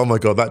 Oh my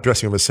God, that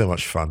dressing room was so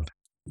much fun.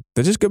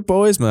 They're just good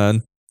boys,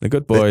 man. They're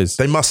good boys.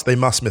 They must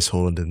miss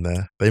Haaland in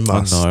there. They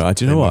must. I know.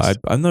 Do you know what?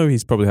 I know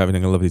he's probably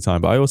having a lovely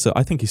time, but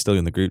I think he's still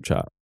in the group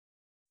chat.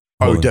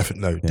 Oh,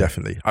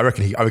 definitely. I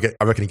reckon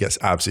he gets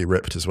absolutely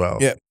ripped as well.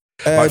 Yeah.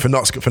 For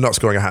not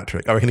scoring a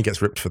hat-trick. I reckon he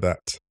gets ripped for that.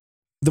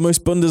 The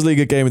most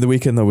Bundesliga game of the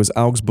weekend, though, was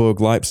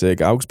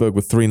Augsburg-Leipzig. Augsburg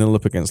were 3-0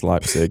 up against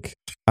Leipzig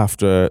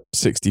after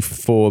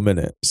 64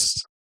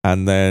 minutes.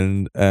 And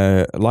then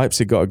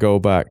Leipzig got a goal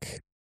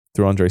back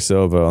through Andre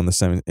Silva in the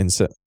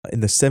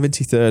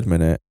 73rd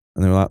minute,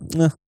 and they were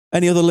like,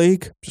 any other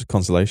league? Just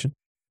consolation.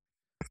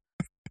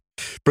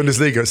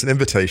 Bundesliga, it's an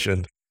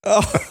invitation.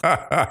 Oh.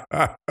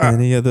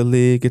 Any other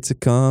league, it's a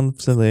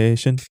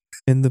consolation.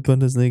 In the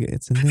Bundesliga,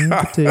 it's an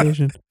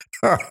invitation.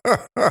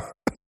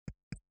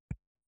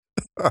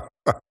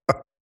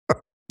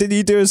 Did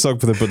you do a song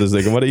for the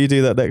Bundesliga? Why don't you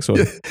do that next one?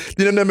 Yeah.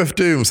 You know, MF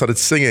Doom started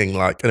singing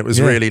and it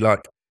was really like,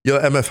 you're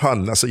MF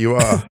Hun, that's what you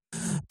are.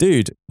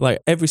 Dude,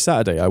 every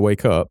Saturday I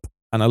wake up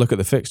and I look at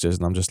the fixtures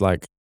and I'm just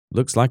like,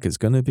 looks like it's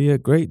going to be a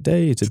great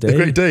day today. A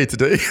great day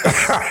today.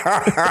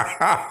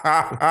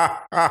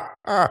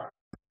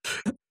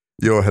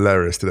 You're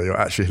hilarious today. You're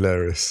actually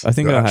hilarious. I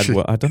think I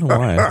don't know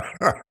why.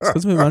 It's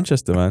because I'm in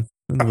Manchester, man.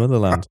 In the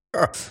motherland.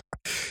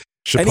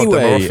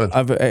 Anyway,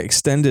 I've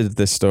extended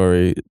this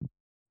story.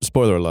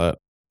 Spoiler alert,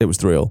 it was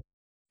 3-3.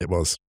 It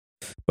was.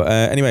 But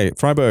anyway,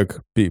 Freiburg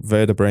beat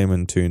Werder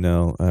Bremen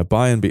 2-0.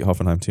 Bayern beat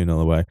Hoffenheim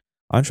 2-0 away.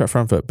 Eintracht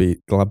Frankfurt beat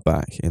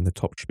Gladbach in the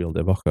Topspiel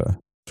der Woche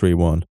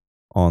 3-1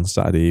 on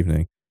Saturday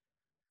evening.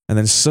 And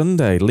then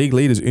Sunday, league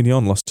leaders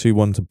Union lost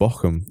 2-1 to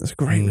Bochum. That's a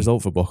great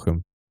result for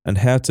Bochum. And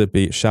Hertha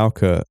beat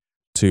Schalke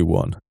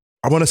 2-1.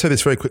 I want to say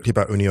this very quickly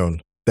about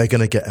Union. They're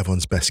going to get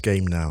everyone's best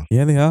game now.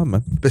 Yeah, they are,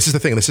 man. This is the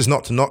thing. This is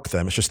not to knock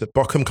them. It's just that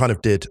Bochum kind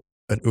of did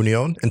an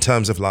Union in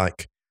terms of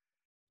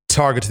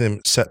targeting them,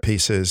 set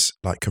pieces,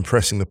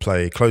 compressing the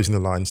play, closing the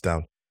lines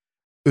down.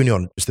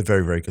 Union is the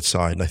very, very good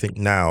side. And I think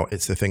now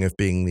it's the thing of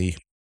being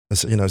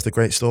as the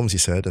great Stormzy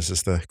said, as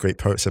the great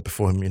poet said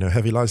before him,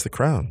 heavy lies the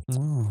crown.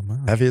 Oh,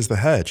 man. Heavy is the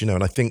head,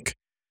 and I think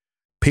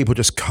people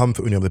just come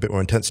for Union with a bit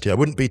more intensity. I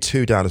wouldn't be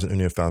too down as an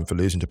Union fan for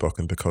losing to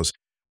Bochum because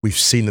we've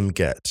seen them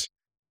get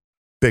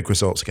big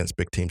results against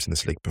big teams in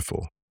this league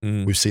before.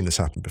 We've seen this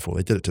happen before.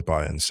 They did it to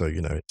Bayern, so,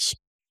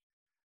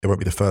 it won't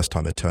be the first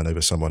time they turn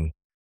over someone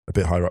a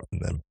bit higher up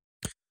than them.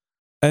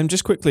 And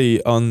just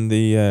quickly on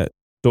the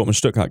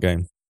Dortmund-Stuttgart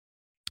game,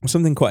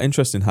 something quite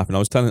interesting happened. I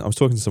was talking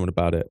to someone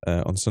about it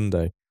on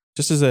Sunday.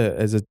 Just as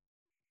a,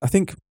 I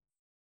think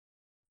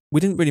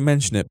we didn't really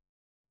mention it.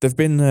 There've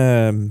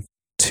been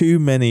too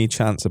many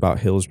chants about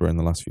Hillsborough in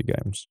the last few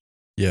games.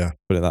 Yeah,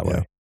 put it that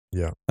way.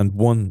 Yeah, and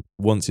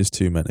once is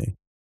too many.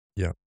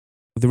 Yeah.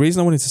 The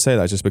reason I wanted to say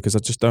that is just because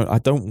I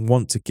don't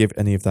want to give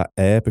any of that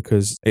air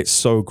because it's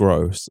so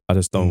gross. I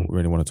just don't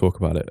really want to talk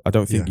about it. I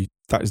don't think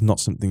that is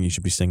not something you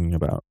should be singing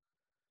about,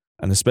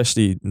 and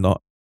especially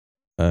not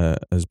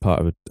as part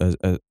of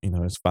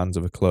as fans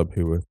of a club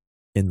who were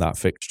in that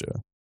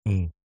fixture.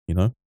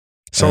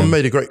 Someone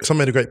made a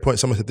great point.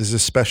 Someone said this is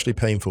especially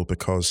painful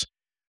because,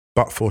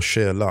 but for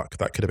sheer luck,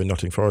 that could have been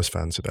Nottingham Forest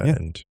fans at their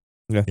end.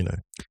 Yeah,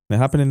 it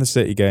happened in the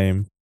City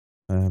game.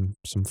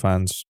 Some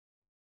fans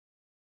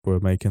were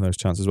making those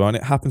chants as well, and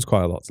it happens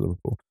quite a lot to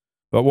Liverpool.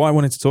 But what I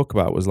wanted to talk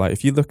about was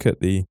if you look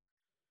at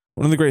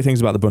one of the great things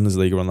about the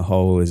Bundesliga on the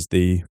whole is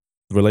the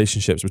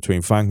relationships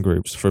between fan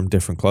groups from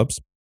different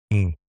clubs.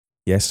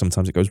 Yes,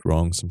 sometimes it goes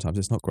wrong, sometimes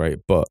it's not great,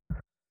 but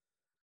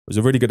there's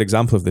a really good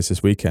example of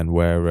this weekend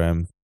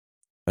where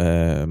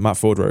Matt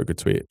Ford wrote a good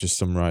tweet just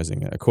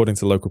summarising it. According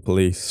to local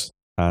police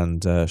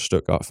and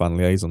Stuttgart fan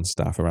liaison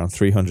staff, around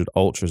 300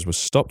 ultras were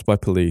stopped by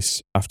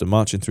police after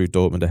marching through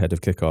Dortmund ahead of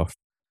kickoff.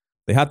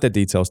 They had their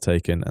details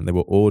taken and they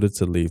were ordered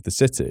to leave the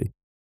city.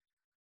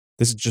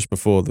 This is just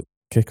before the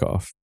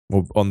kickoff,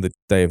 or on the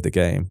day of the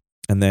game.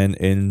 And then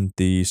in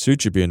the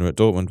Südtribüne at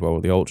Dortmund, where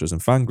all the ultras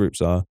and fan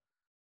groups are,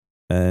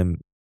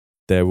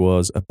 there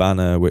was a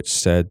banner which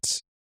said,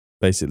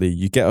 basically,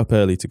 you get up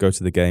early to go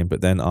to the game,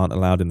 but then aren't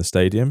allowed in the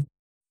stadium.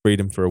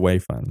 Freedom for away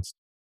fans.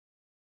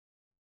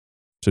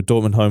 So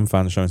Dortmund home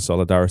fans showing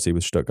solidarity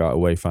with Stuttgart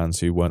away fans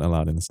who weren't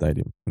allowed in the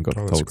stadium and got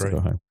told to go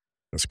home.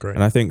 That's great.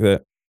 And I think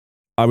that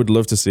I would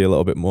love to see a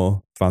little bit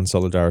more fan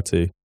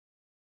solidarity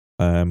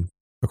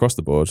across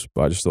the board,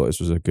 but I just thought this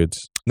was a good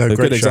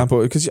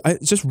example because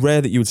it's just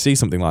rare that you would see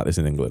something like this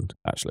in England,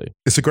 actually.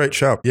 It's a great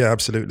shout. Yeah,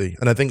 absolutely.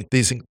 And I think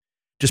these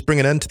just bring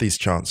an end to these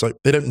chants.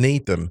 They don't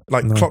need them.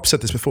 Klopp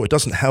said this before. It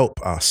doesn't help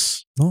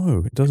us.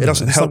 No, it doesn't. It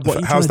doesn't help.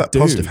 How's that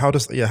positive? How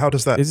does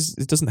that?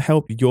 It doesn't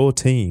help your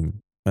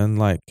team.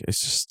 And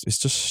it's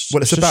just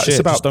well, it's about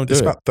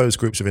it. Those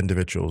groups of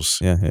individuals.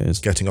 Yeah, it is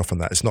getting off on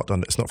that. It's not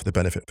done. It's not for the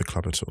benefit of the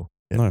club at all.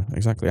 Yeah. No,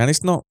 exactly. And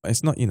it's not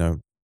it's not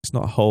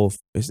a whole.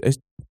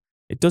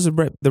 It does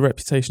the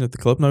reputation of the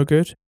club no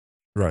good.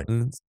 Right.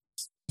 And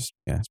it's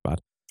bad.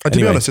 And to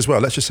be honest as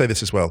well, let's just say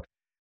this as well.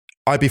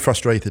 I'd be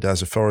frustrated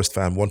as a Forest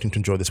fan wanting to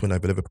enjoy this win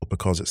over Liverpool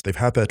because they've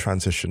had their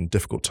transition,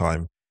 difficult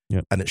time,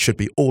 and it should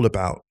be all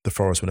about the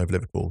Forest win over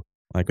Liverpool.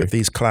 I agree. But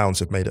these clowns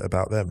have made it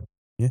about them.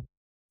 Yeah,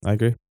 I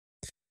agree.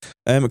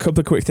 A couple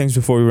of quick things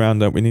before we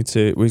round up. We're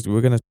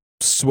going to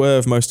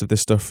swerve most of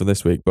this stuff for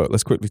this week, but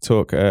let's quickly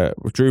talk.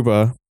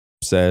 Druba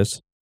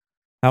says,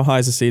 how high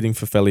is the seeding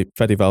for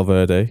Fede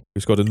Valverde,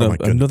 who's got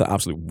another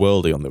absolute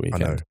worldie on the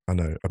weekend? I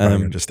know.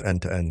 Just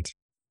end to end.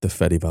 The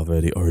Fede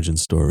Valverde origin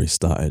story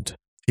started.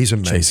 He's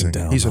amazing. Chasing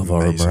down He's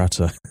Alvaro amazing.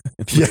 Morata.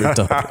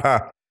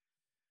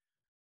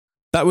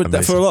 That would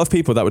for a lot of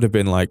people that would have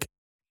been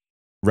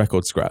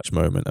record scratch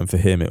moment, and for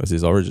him, it was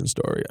his origin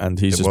story, and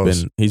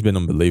he's been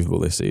unbelievable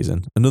this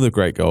season. Another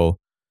great goal.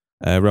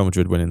 Real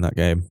Madrid winning that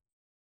game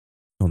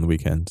on the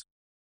weekend.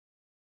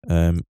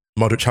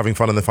 Modric having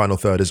fun in the final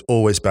third is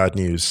always bad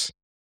news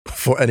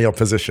for any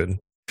opposition.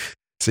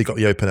 So he got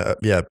the opener.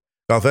 Yeah,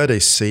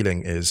 Valverde's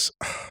ceiling is,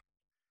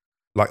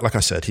 like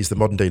I said, he's the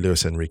modern day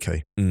Luis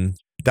Enrique.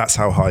 That's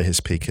how high his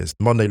peak is.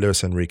 Modern day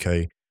Luis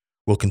Enrique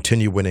will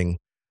continue winning,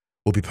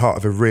 will be part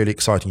of a really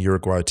exciting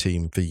Uruguay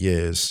team for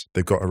years.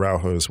 They've got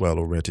Araujo as well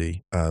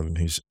already,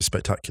 who's a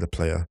spectacular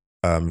player.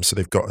 So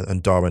they've got,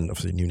 and Darwin,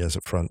 obviously Nunez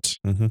up front.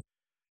 Mm-hmm.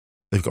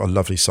 They've got a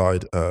lovely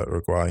side,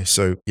 Uruguay.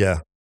 So yeah,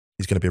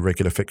 he's going to be a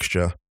regular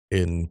fixture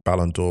in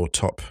Ballon d'Or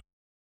top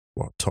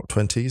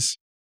 20s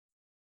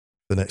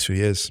the next few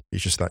years.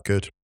 He's just that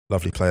good.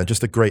 Lovely player.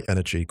 Just a great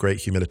energy,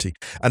 great humility,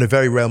 and a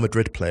very Real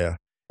Madrid player.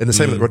 In the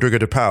same that Rodrigo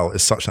de Paul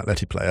is such an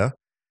Atleti player,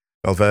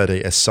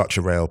 Valverde is such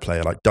a Real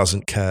player, like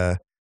doesn't care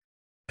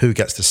who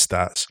gets the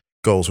stats,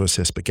 goals or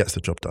assists, but gets the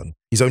job done.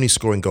 He's only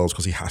scoring goals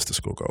because he has to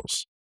score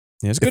goals.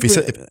 Yeah, it's good.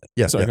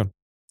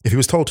 If he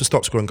was told to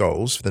stop scoring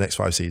goals for the next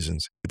 5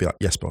 seasons, he'd be like,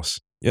 yes, boss.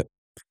 Yep.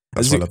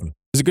 That's why I love him.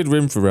 It was a good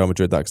win for Real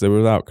Madrid, that, because they were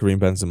without Karim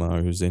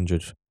Benzema, who was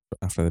injured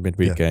after the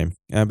midweek game.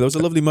 But there was a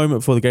lovely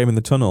moment before the game in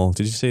the tunnel.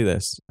 Did you see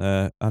this?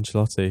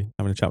 Ancelotti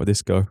having a chat with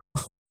Isco.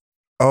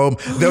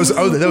 There was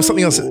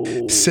something else.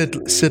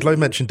 Sid Lowe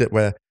mentioned it,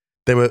 where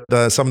they were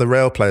some of the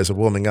Real players were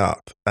warming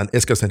up, and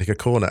Isco's taking a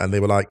corner, and they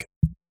were like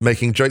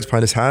making jokes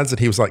behind his hands, and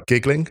he was like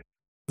giggling.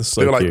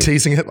 They were like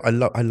teasing him. I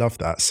love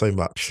that so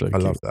much. So I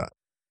love that.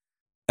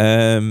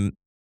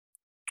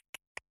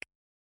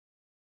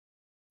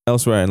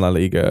 Elsewhere in La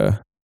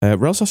Liga,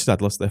 Real Sociedad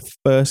lost their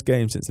first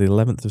game since the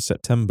 11th of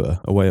September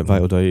away at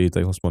Valladolid.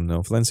 They lost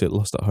 1-0. Valencia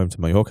lost at home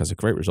to Mallorca. It's a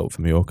great result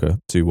for Mallorca,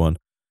 2-1.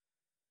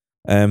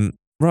 Rayo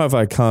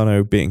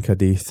Vallecano beating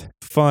Cadiz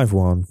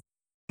 5-1.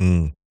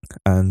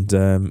 And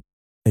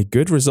a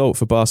good result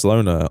for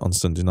Barcelona on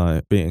Sunday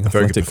night, beating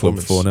Athletic Club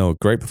 4-0.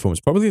 Great performance.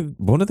 Probably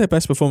one of their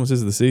best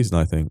performances of the season,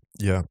 I think.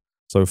 Yeah.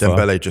 So far.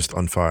 Dembele just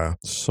on fire.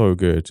 So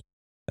good.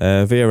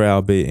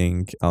 Villarreal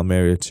beating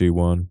Almeria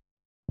 2-1.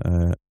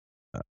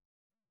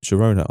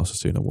 Girona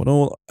Osasuna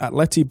 1-1.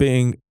 Atleti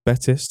beating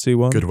Betis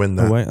 2-1. Good win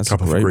there. Away. That's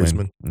couple a great for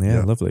Griezmann. Win.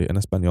 Yeah, lovely. And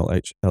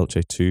Espanyol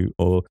Elche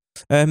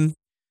 2-0.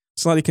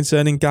 Slightly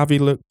concerning. Gavi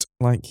looked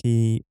like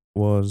he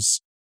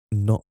was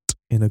not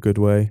in a good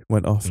way.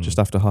 Went off just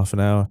after half an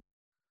hour.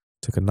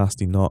 Took a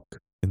nasty knock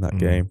in that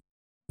game.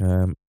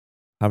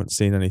 Haven't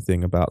seen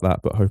anything about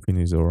that, but hoping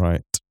he's all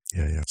right.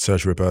 Yeah.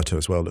 Sergio Roberto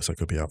as well looks like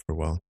he'll be out for a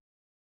while.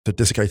 The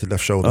desiccated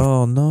left shoulder.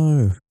 Oh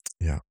no.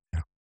 Yeah.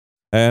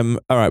 All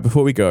right.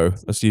 Before we go,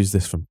 let's use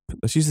this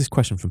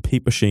question from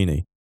Pete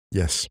Bocchini.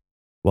 Yes.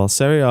 While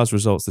Serie A's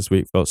results this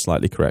week felt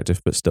slightly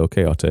corrective but still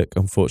chaotic,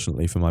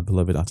 unfortunately for my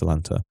beloved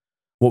Atalanta,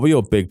 what were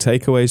your big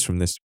takeaways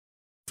from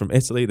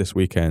Italy this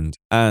weekend?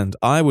 And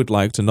I would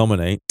like to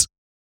nominate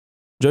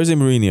Jose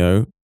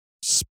Mourinho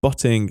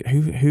spotting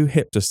who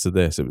hipped us to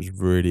this. It was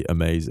really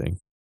amazing.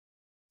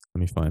 Let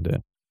me find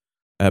it.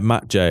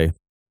 Matt J.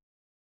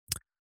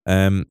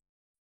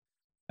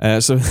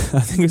 So I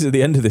think it was at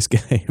the end of this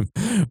game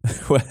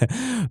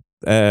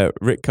where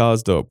Rick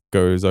Karsdorp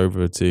goes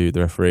over to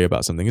the referee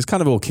about something. It's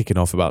kind of all kicking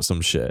off about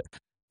some shit.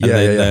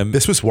 Yeah.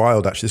 This was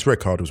wild, actually. This red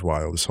card was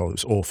wild. It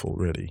was awful,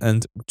 really.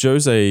 And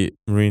Jose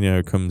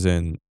Mourinho comes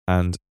in,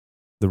 and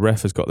the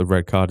ref has got the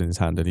red card in his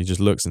hand, and he just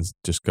looks and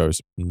just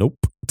goes, nope.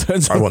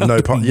 Turns around, I want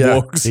no part.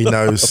 Yeah, he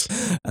knows.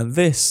 And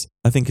this,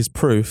 I think, is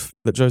proof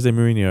that Jose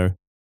Mourinho,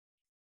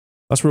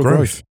 that's real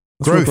growth.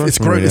 It's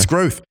growth. It's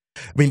growth.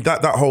 I mean,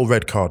 that whole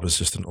red card was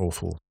just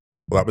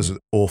that was an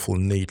awful,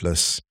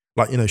 needless,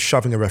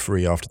 shoving a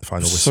referee after the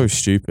final whistle. So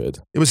stupid.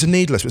 It was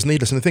needless. And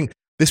the thing,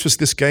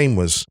 this game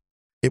was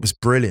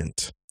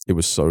brilliant. It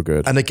was so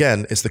good. And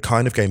again, it's the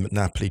kind of game that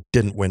Napoli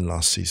didn't win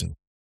last season.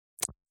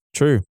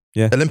 True.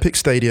 Yeah. Olympic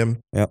Stadium.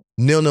 Yeah.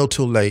 0-0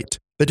 till late.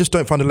 They just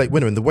don't find a late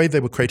winner. And the way they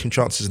were creating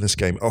chances in this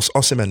game,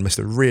 Osimhen missed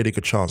a really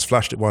good chance,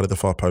 flashed it wide of the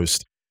far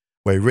post,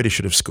 where he really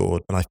should have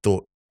scored. And I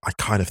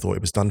kind of thought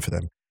it was done for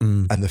them.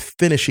 And the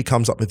finish he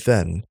comes up with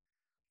then,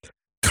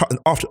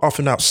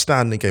 after an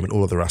outstanding game in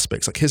all other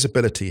aspects, like his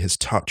ability, his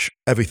touch,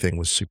 everything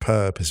was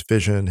superb. His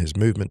vision, his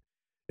movement,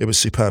 it was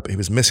superb. He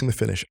was missing the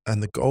finish.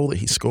 And the goal that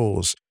he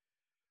scores,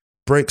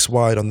 breaks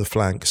wide on the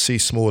flank,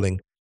 sees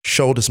Smalling,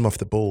 shoulders him off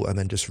the ball, and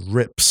then just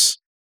rips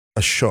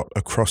a shot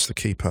across the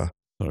keeper,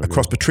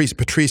 across Patricio.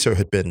 Patricio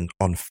had been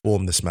on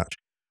form this match.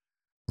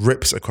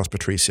 Rips across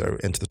Patricio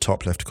into the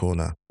top left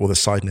corner, or the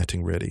side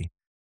netting really,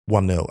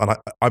 1-0. And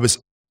I was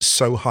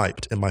so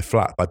hyped in my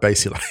flat, I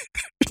basically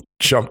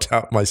jumped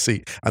out my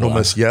seat and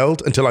almost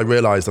yelled until I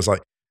realized, I was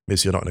like,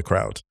 Miss, you're not in a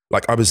crowd.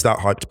 Like, I was that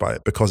hyped by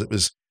it because it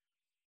was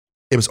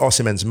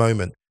Osimhen's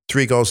moment.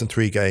 3 goals in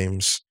 3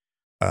 games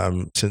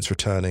since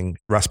returning.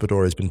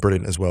 Raspadori has been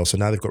brilliant as well. So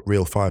now they've got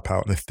real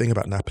firepower. And the thing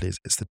about Napoli is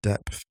it's the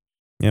depth.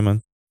 Yeah,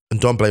 man. And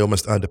Ndombele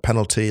almost earned a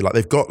penalty. Like,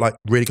 they've got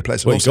really good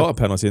players. Well, he got a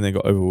penalty and they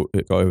got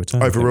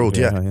overturned. Overruled,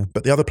 yeah.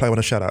 But the other player I want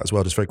to shout out as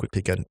well, just very quickly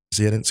again,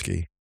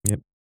 Zielinski.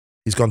 Yep.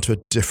 He's gone to a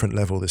different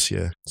level this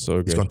year. So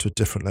good. He's gone to a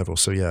different level.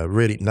 So yeah,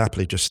 really,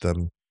 Napoli just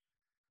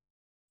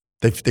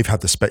they've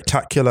had the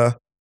spectacular,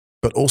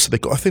 but also they've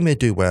got a thing they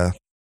do where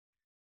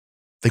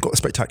they've got a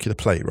spectacular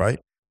play, right?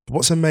 But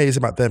what's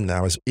amazing about them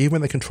now is even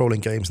when they're controlling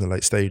games in the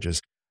late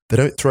stages, they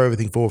don't throw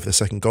everything forward for the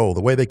second goal.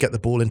 The way they get the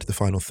ball into the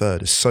final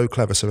third is so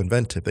clever, so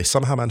inventive. They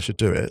somehow manage to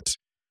do it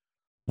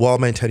while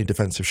maintaining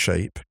defensive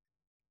shape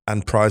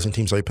and prizing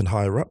teams open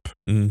higher up.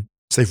 Mm.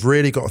 So they've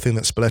really got a thing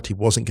that Spalletti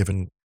wasn't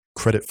given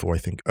credit for, I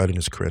think, early in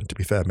his career. And to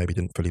be fair, maybe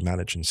didn't fully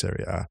manage in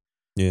Serie A.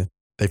 Yeah.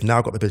 They've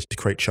now got the ability to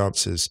create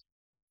chances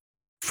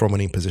from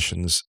winning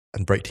positions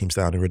and break teams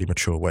down in a really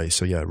mature way.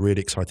 So yeah,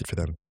 really excited for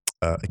them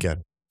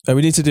again.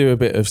 We need to do a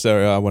bit of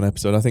Serie A one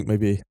episode. I think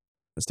maybe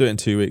let's do it in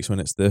 2 weeks when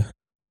it's the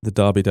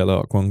Derby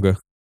della Quanga.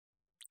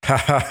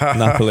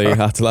 Napoli,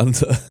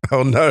 Atalanta.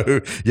 Oh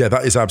no. Yeah,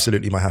 that is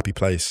absolutely my happy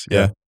place.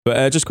 Yeah.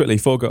 But just quickly,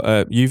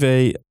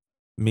 Juve,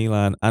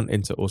 Milan and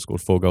Inter all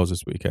scored 4 goals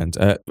this weekend.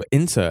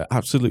 Inter,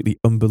 absolutely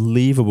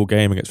unbelievable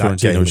game against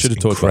Fiorentina. We should have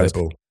talked about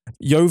it.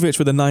 Jovic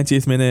with the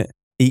 90th minute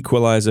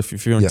equaliser for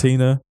Fiorentina.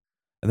 Yeah.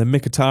 And then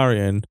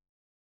Mkhitaryan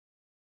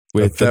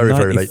with very,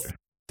 very late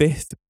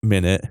 5th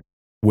minute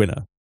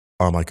winner.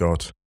 Oh my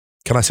God.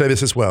 Can I say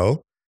this as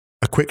well?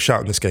 A quick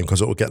shout in this game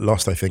because it will get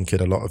lost, I think, in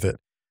a lot of it.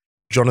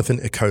 Jonathan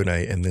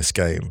Ikone in this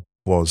game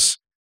was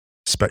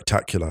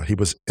spectacular. He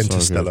was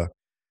interstellar.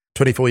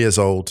 24 years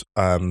old,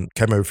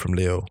 came over from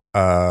Lille,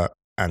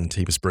 and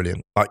he was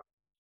brilliant. Like,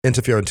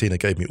 Inter Fiorentina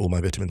gave me all my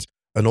vitamins.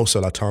 And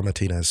also, Lautaro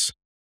Martinez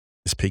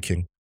is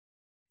peaking.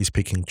 He's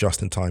peaking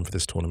just in time for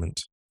this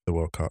tournament, the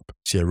World Cup.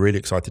 So yeah, really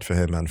excited for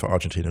him and for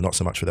Argentina, not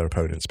so much for their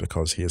opponents,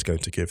 because he is going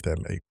to give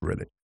them a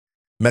brilliant.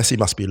 Messi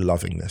must be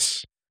loving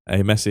this.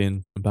 Hey, Messi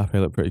and Mbappe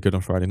look pretty good on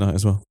Friday night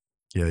as well.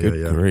 Yeah,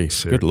 good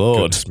grief. Good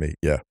Lord. Me.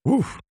 Yeah.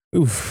 Oof.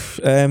 Oof.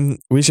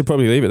 We should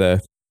probably leave it there.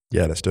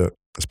 Yeah, let's do it.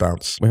 Let's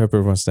bounce. We hope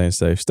everyone's staying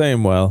safe,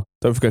 staying well.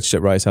 Don't forget to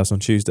check Wright's House on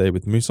Tuesday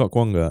with Musa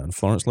Okwonga and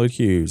Florence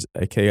Lloyd-Hughes,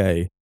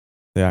 a.k.a.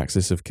 the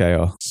Axis of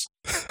Chaos.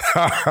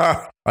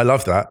 I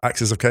love that.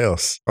 Axis of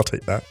Chaos. I'll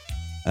take that.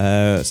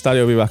 Stadio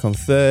will be back on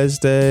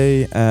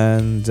Thursday.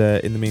 And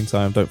in the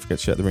meantime, don't forget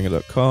to check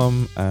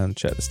theringer.com and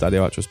check the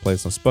Stadio Actress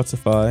playlist on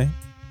Spotify.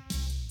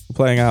 We're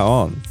playing out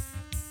on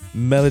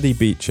Melody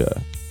Beecher,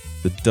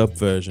 the dub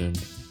version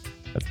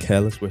of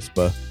Careless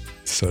Whisper.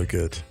 So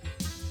good.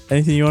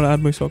 Anything you want to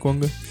add, Musa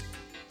Okwonga?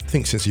 I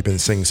think since you've been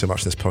singing so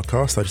much in this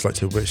podcast, I'd just like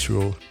to wish you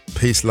all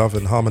peace, love,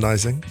 and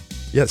harmonizing.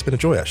 Yeah, it's been a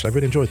joy, actually. I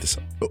really enjoyed this.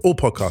 All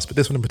podcasts, but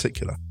this one in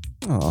particular.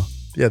 Oh,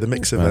 yeah, the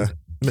mix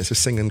of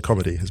singing and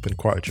comedy has been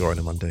quite a joy on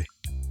a Monday.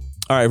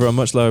 All right, everyone,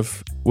 much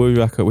love. We'll be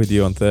back up with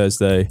you on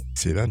Thursday.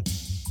 See you then.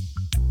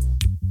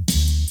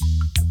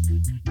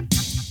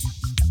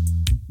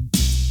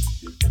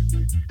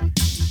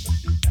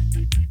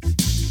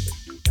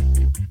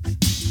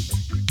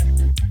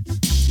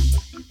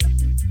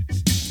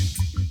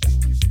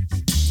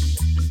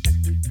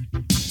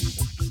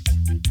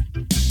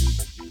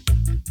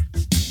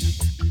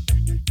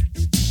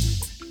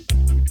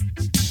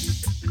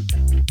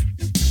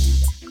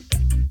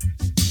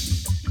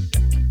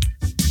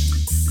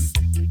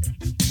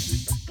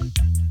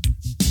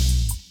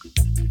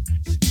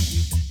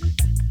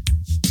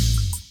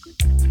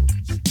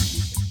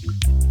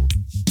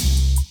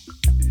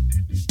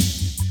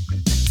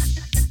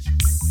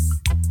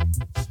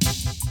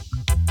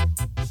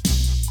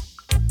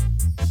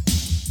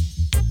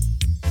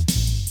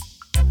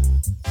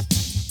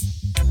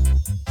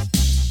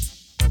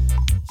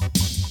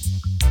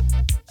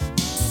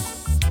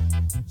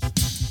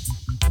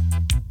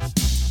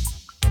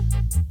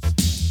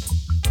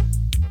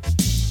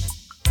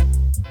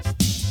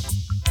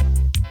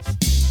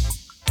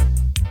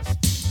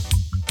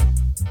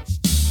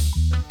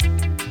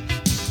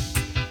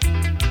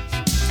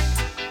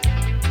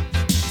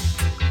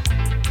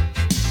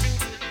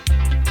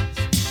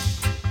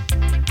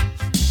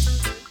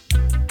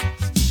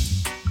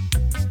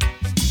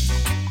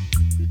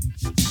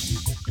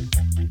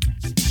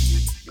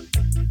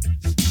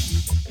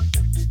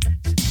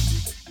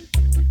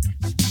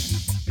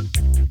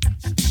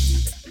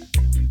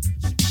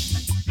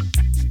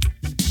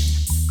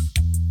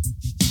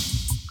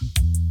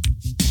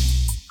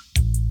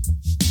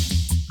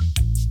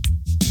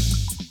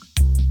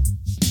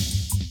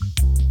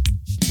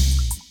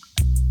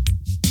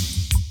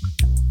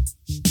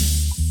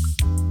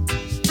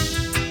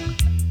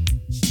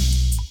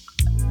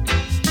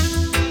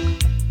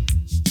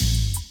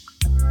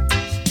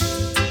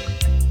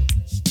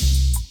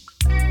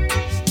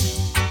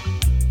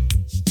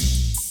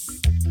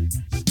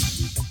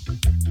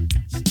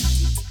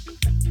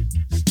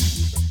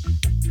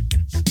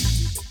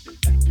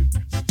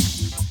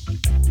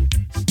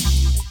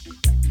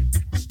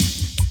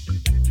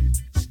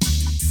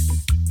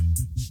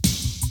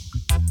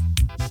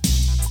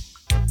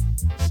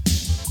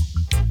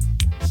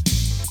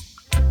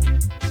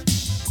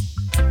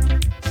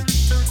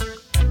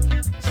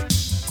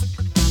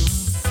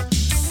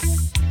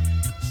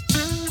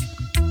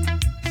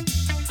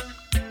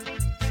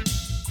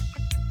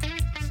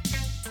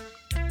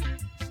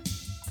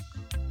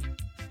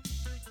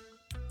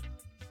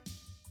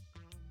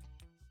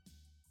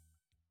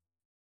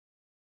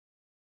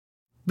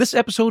 This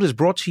episode is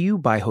brought to you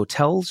by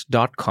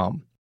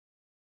Hotels.com.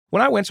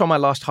 When I went on my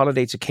last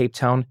holiday to Cape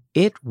Town,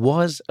 it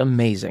was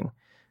amazing.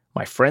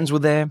 My friends were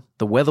there,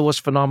 the weather was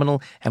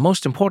phenomenal, and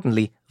most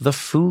importantly, the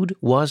food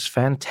was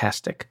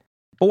fantastic.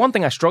 But one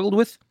thing I struggled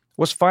with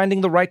was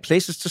finding the right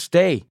places to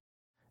stay.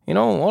 You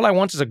know, all I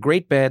want is a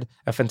great bed,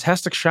 a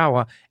fantastic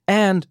shower,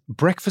 and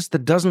breakfast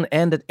that doesn't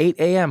end at 8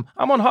 a.m.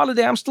 I'm on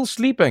holiday, I'm still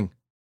sleeping.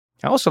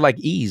 I also like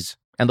ease,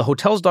 and the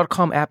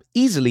Hotels.com app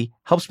easily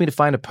helps me to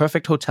find a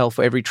perfect hotel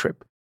for every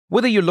trip.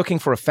 Whether you're looking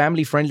for a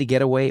family-friendly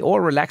getaway or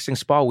a relaxing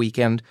spa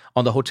weekend,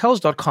 on the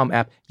Hotels.com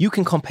app, you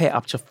can compare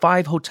up to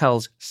 5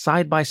 hotels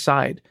side by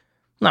side.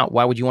 Now,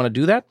 why would you want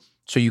to do that?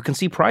 So you can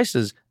see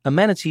prices,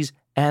 amenities,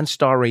 and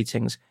star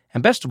ratings.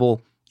 And best of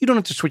all, you don't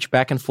have to switch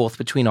back and forth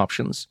between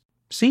options.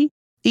 See?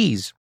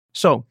 Ease.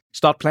 So,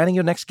 start planning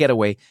your next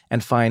getaway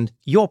and find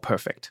your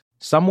perfect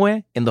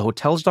somewhere in the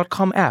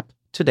Hotels.com app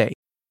today.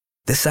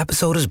 This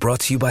episode is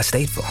brought to you by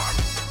State Farm.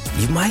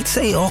 You might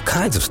say all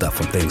kinds of stuff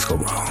when things go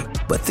wrong,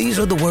 but these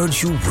are the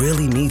words you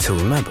really need to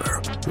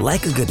remember.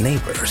 Like a good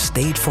neighbor,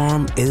 State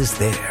Farm is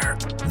there.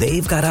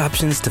 They've got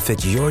options to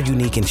fit your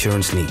unique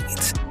insurance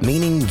needs,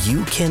 meaning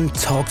you can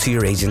talk to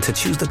your agent to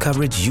choose the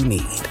coverage you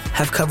need,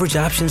 have coverage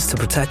options to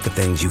protect the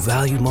things you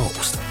value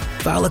most,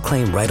 file a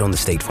claim right on the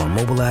State Farm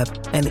mobile app,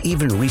 and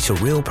even reach a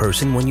real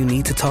person when you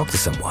need to talk to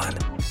someone.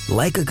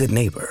 Like a good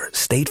neighbor,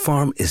 State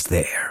Farm is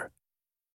there.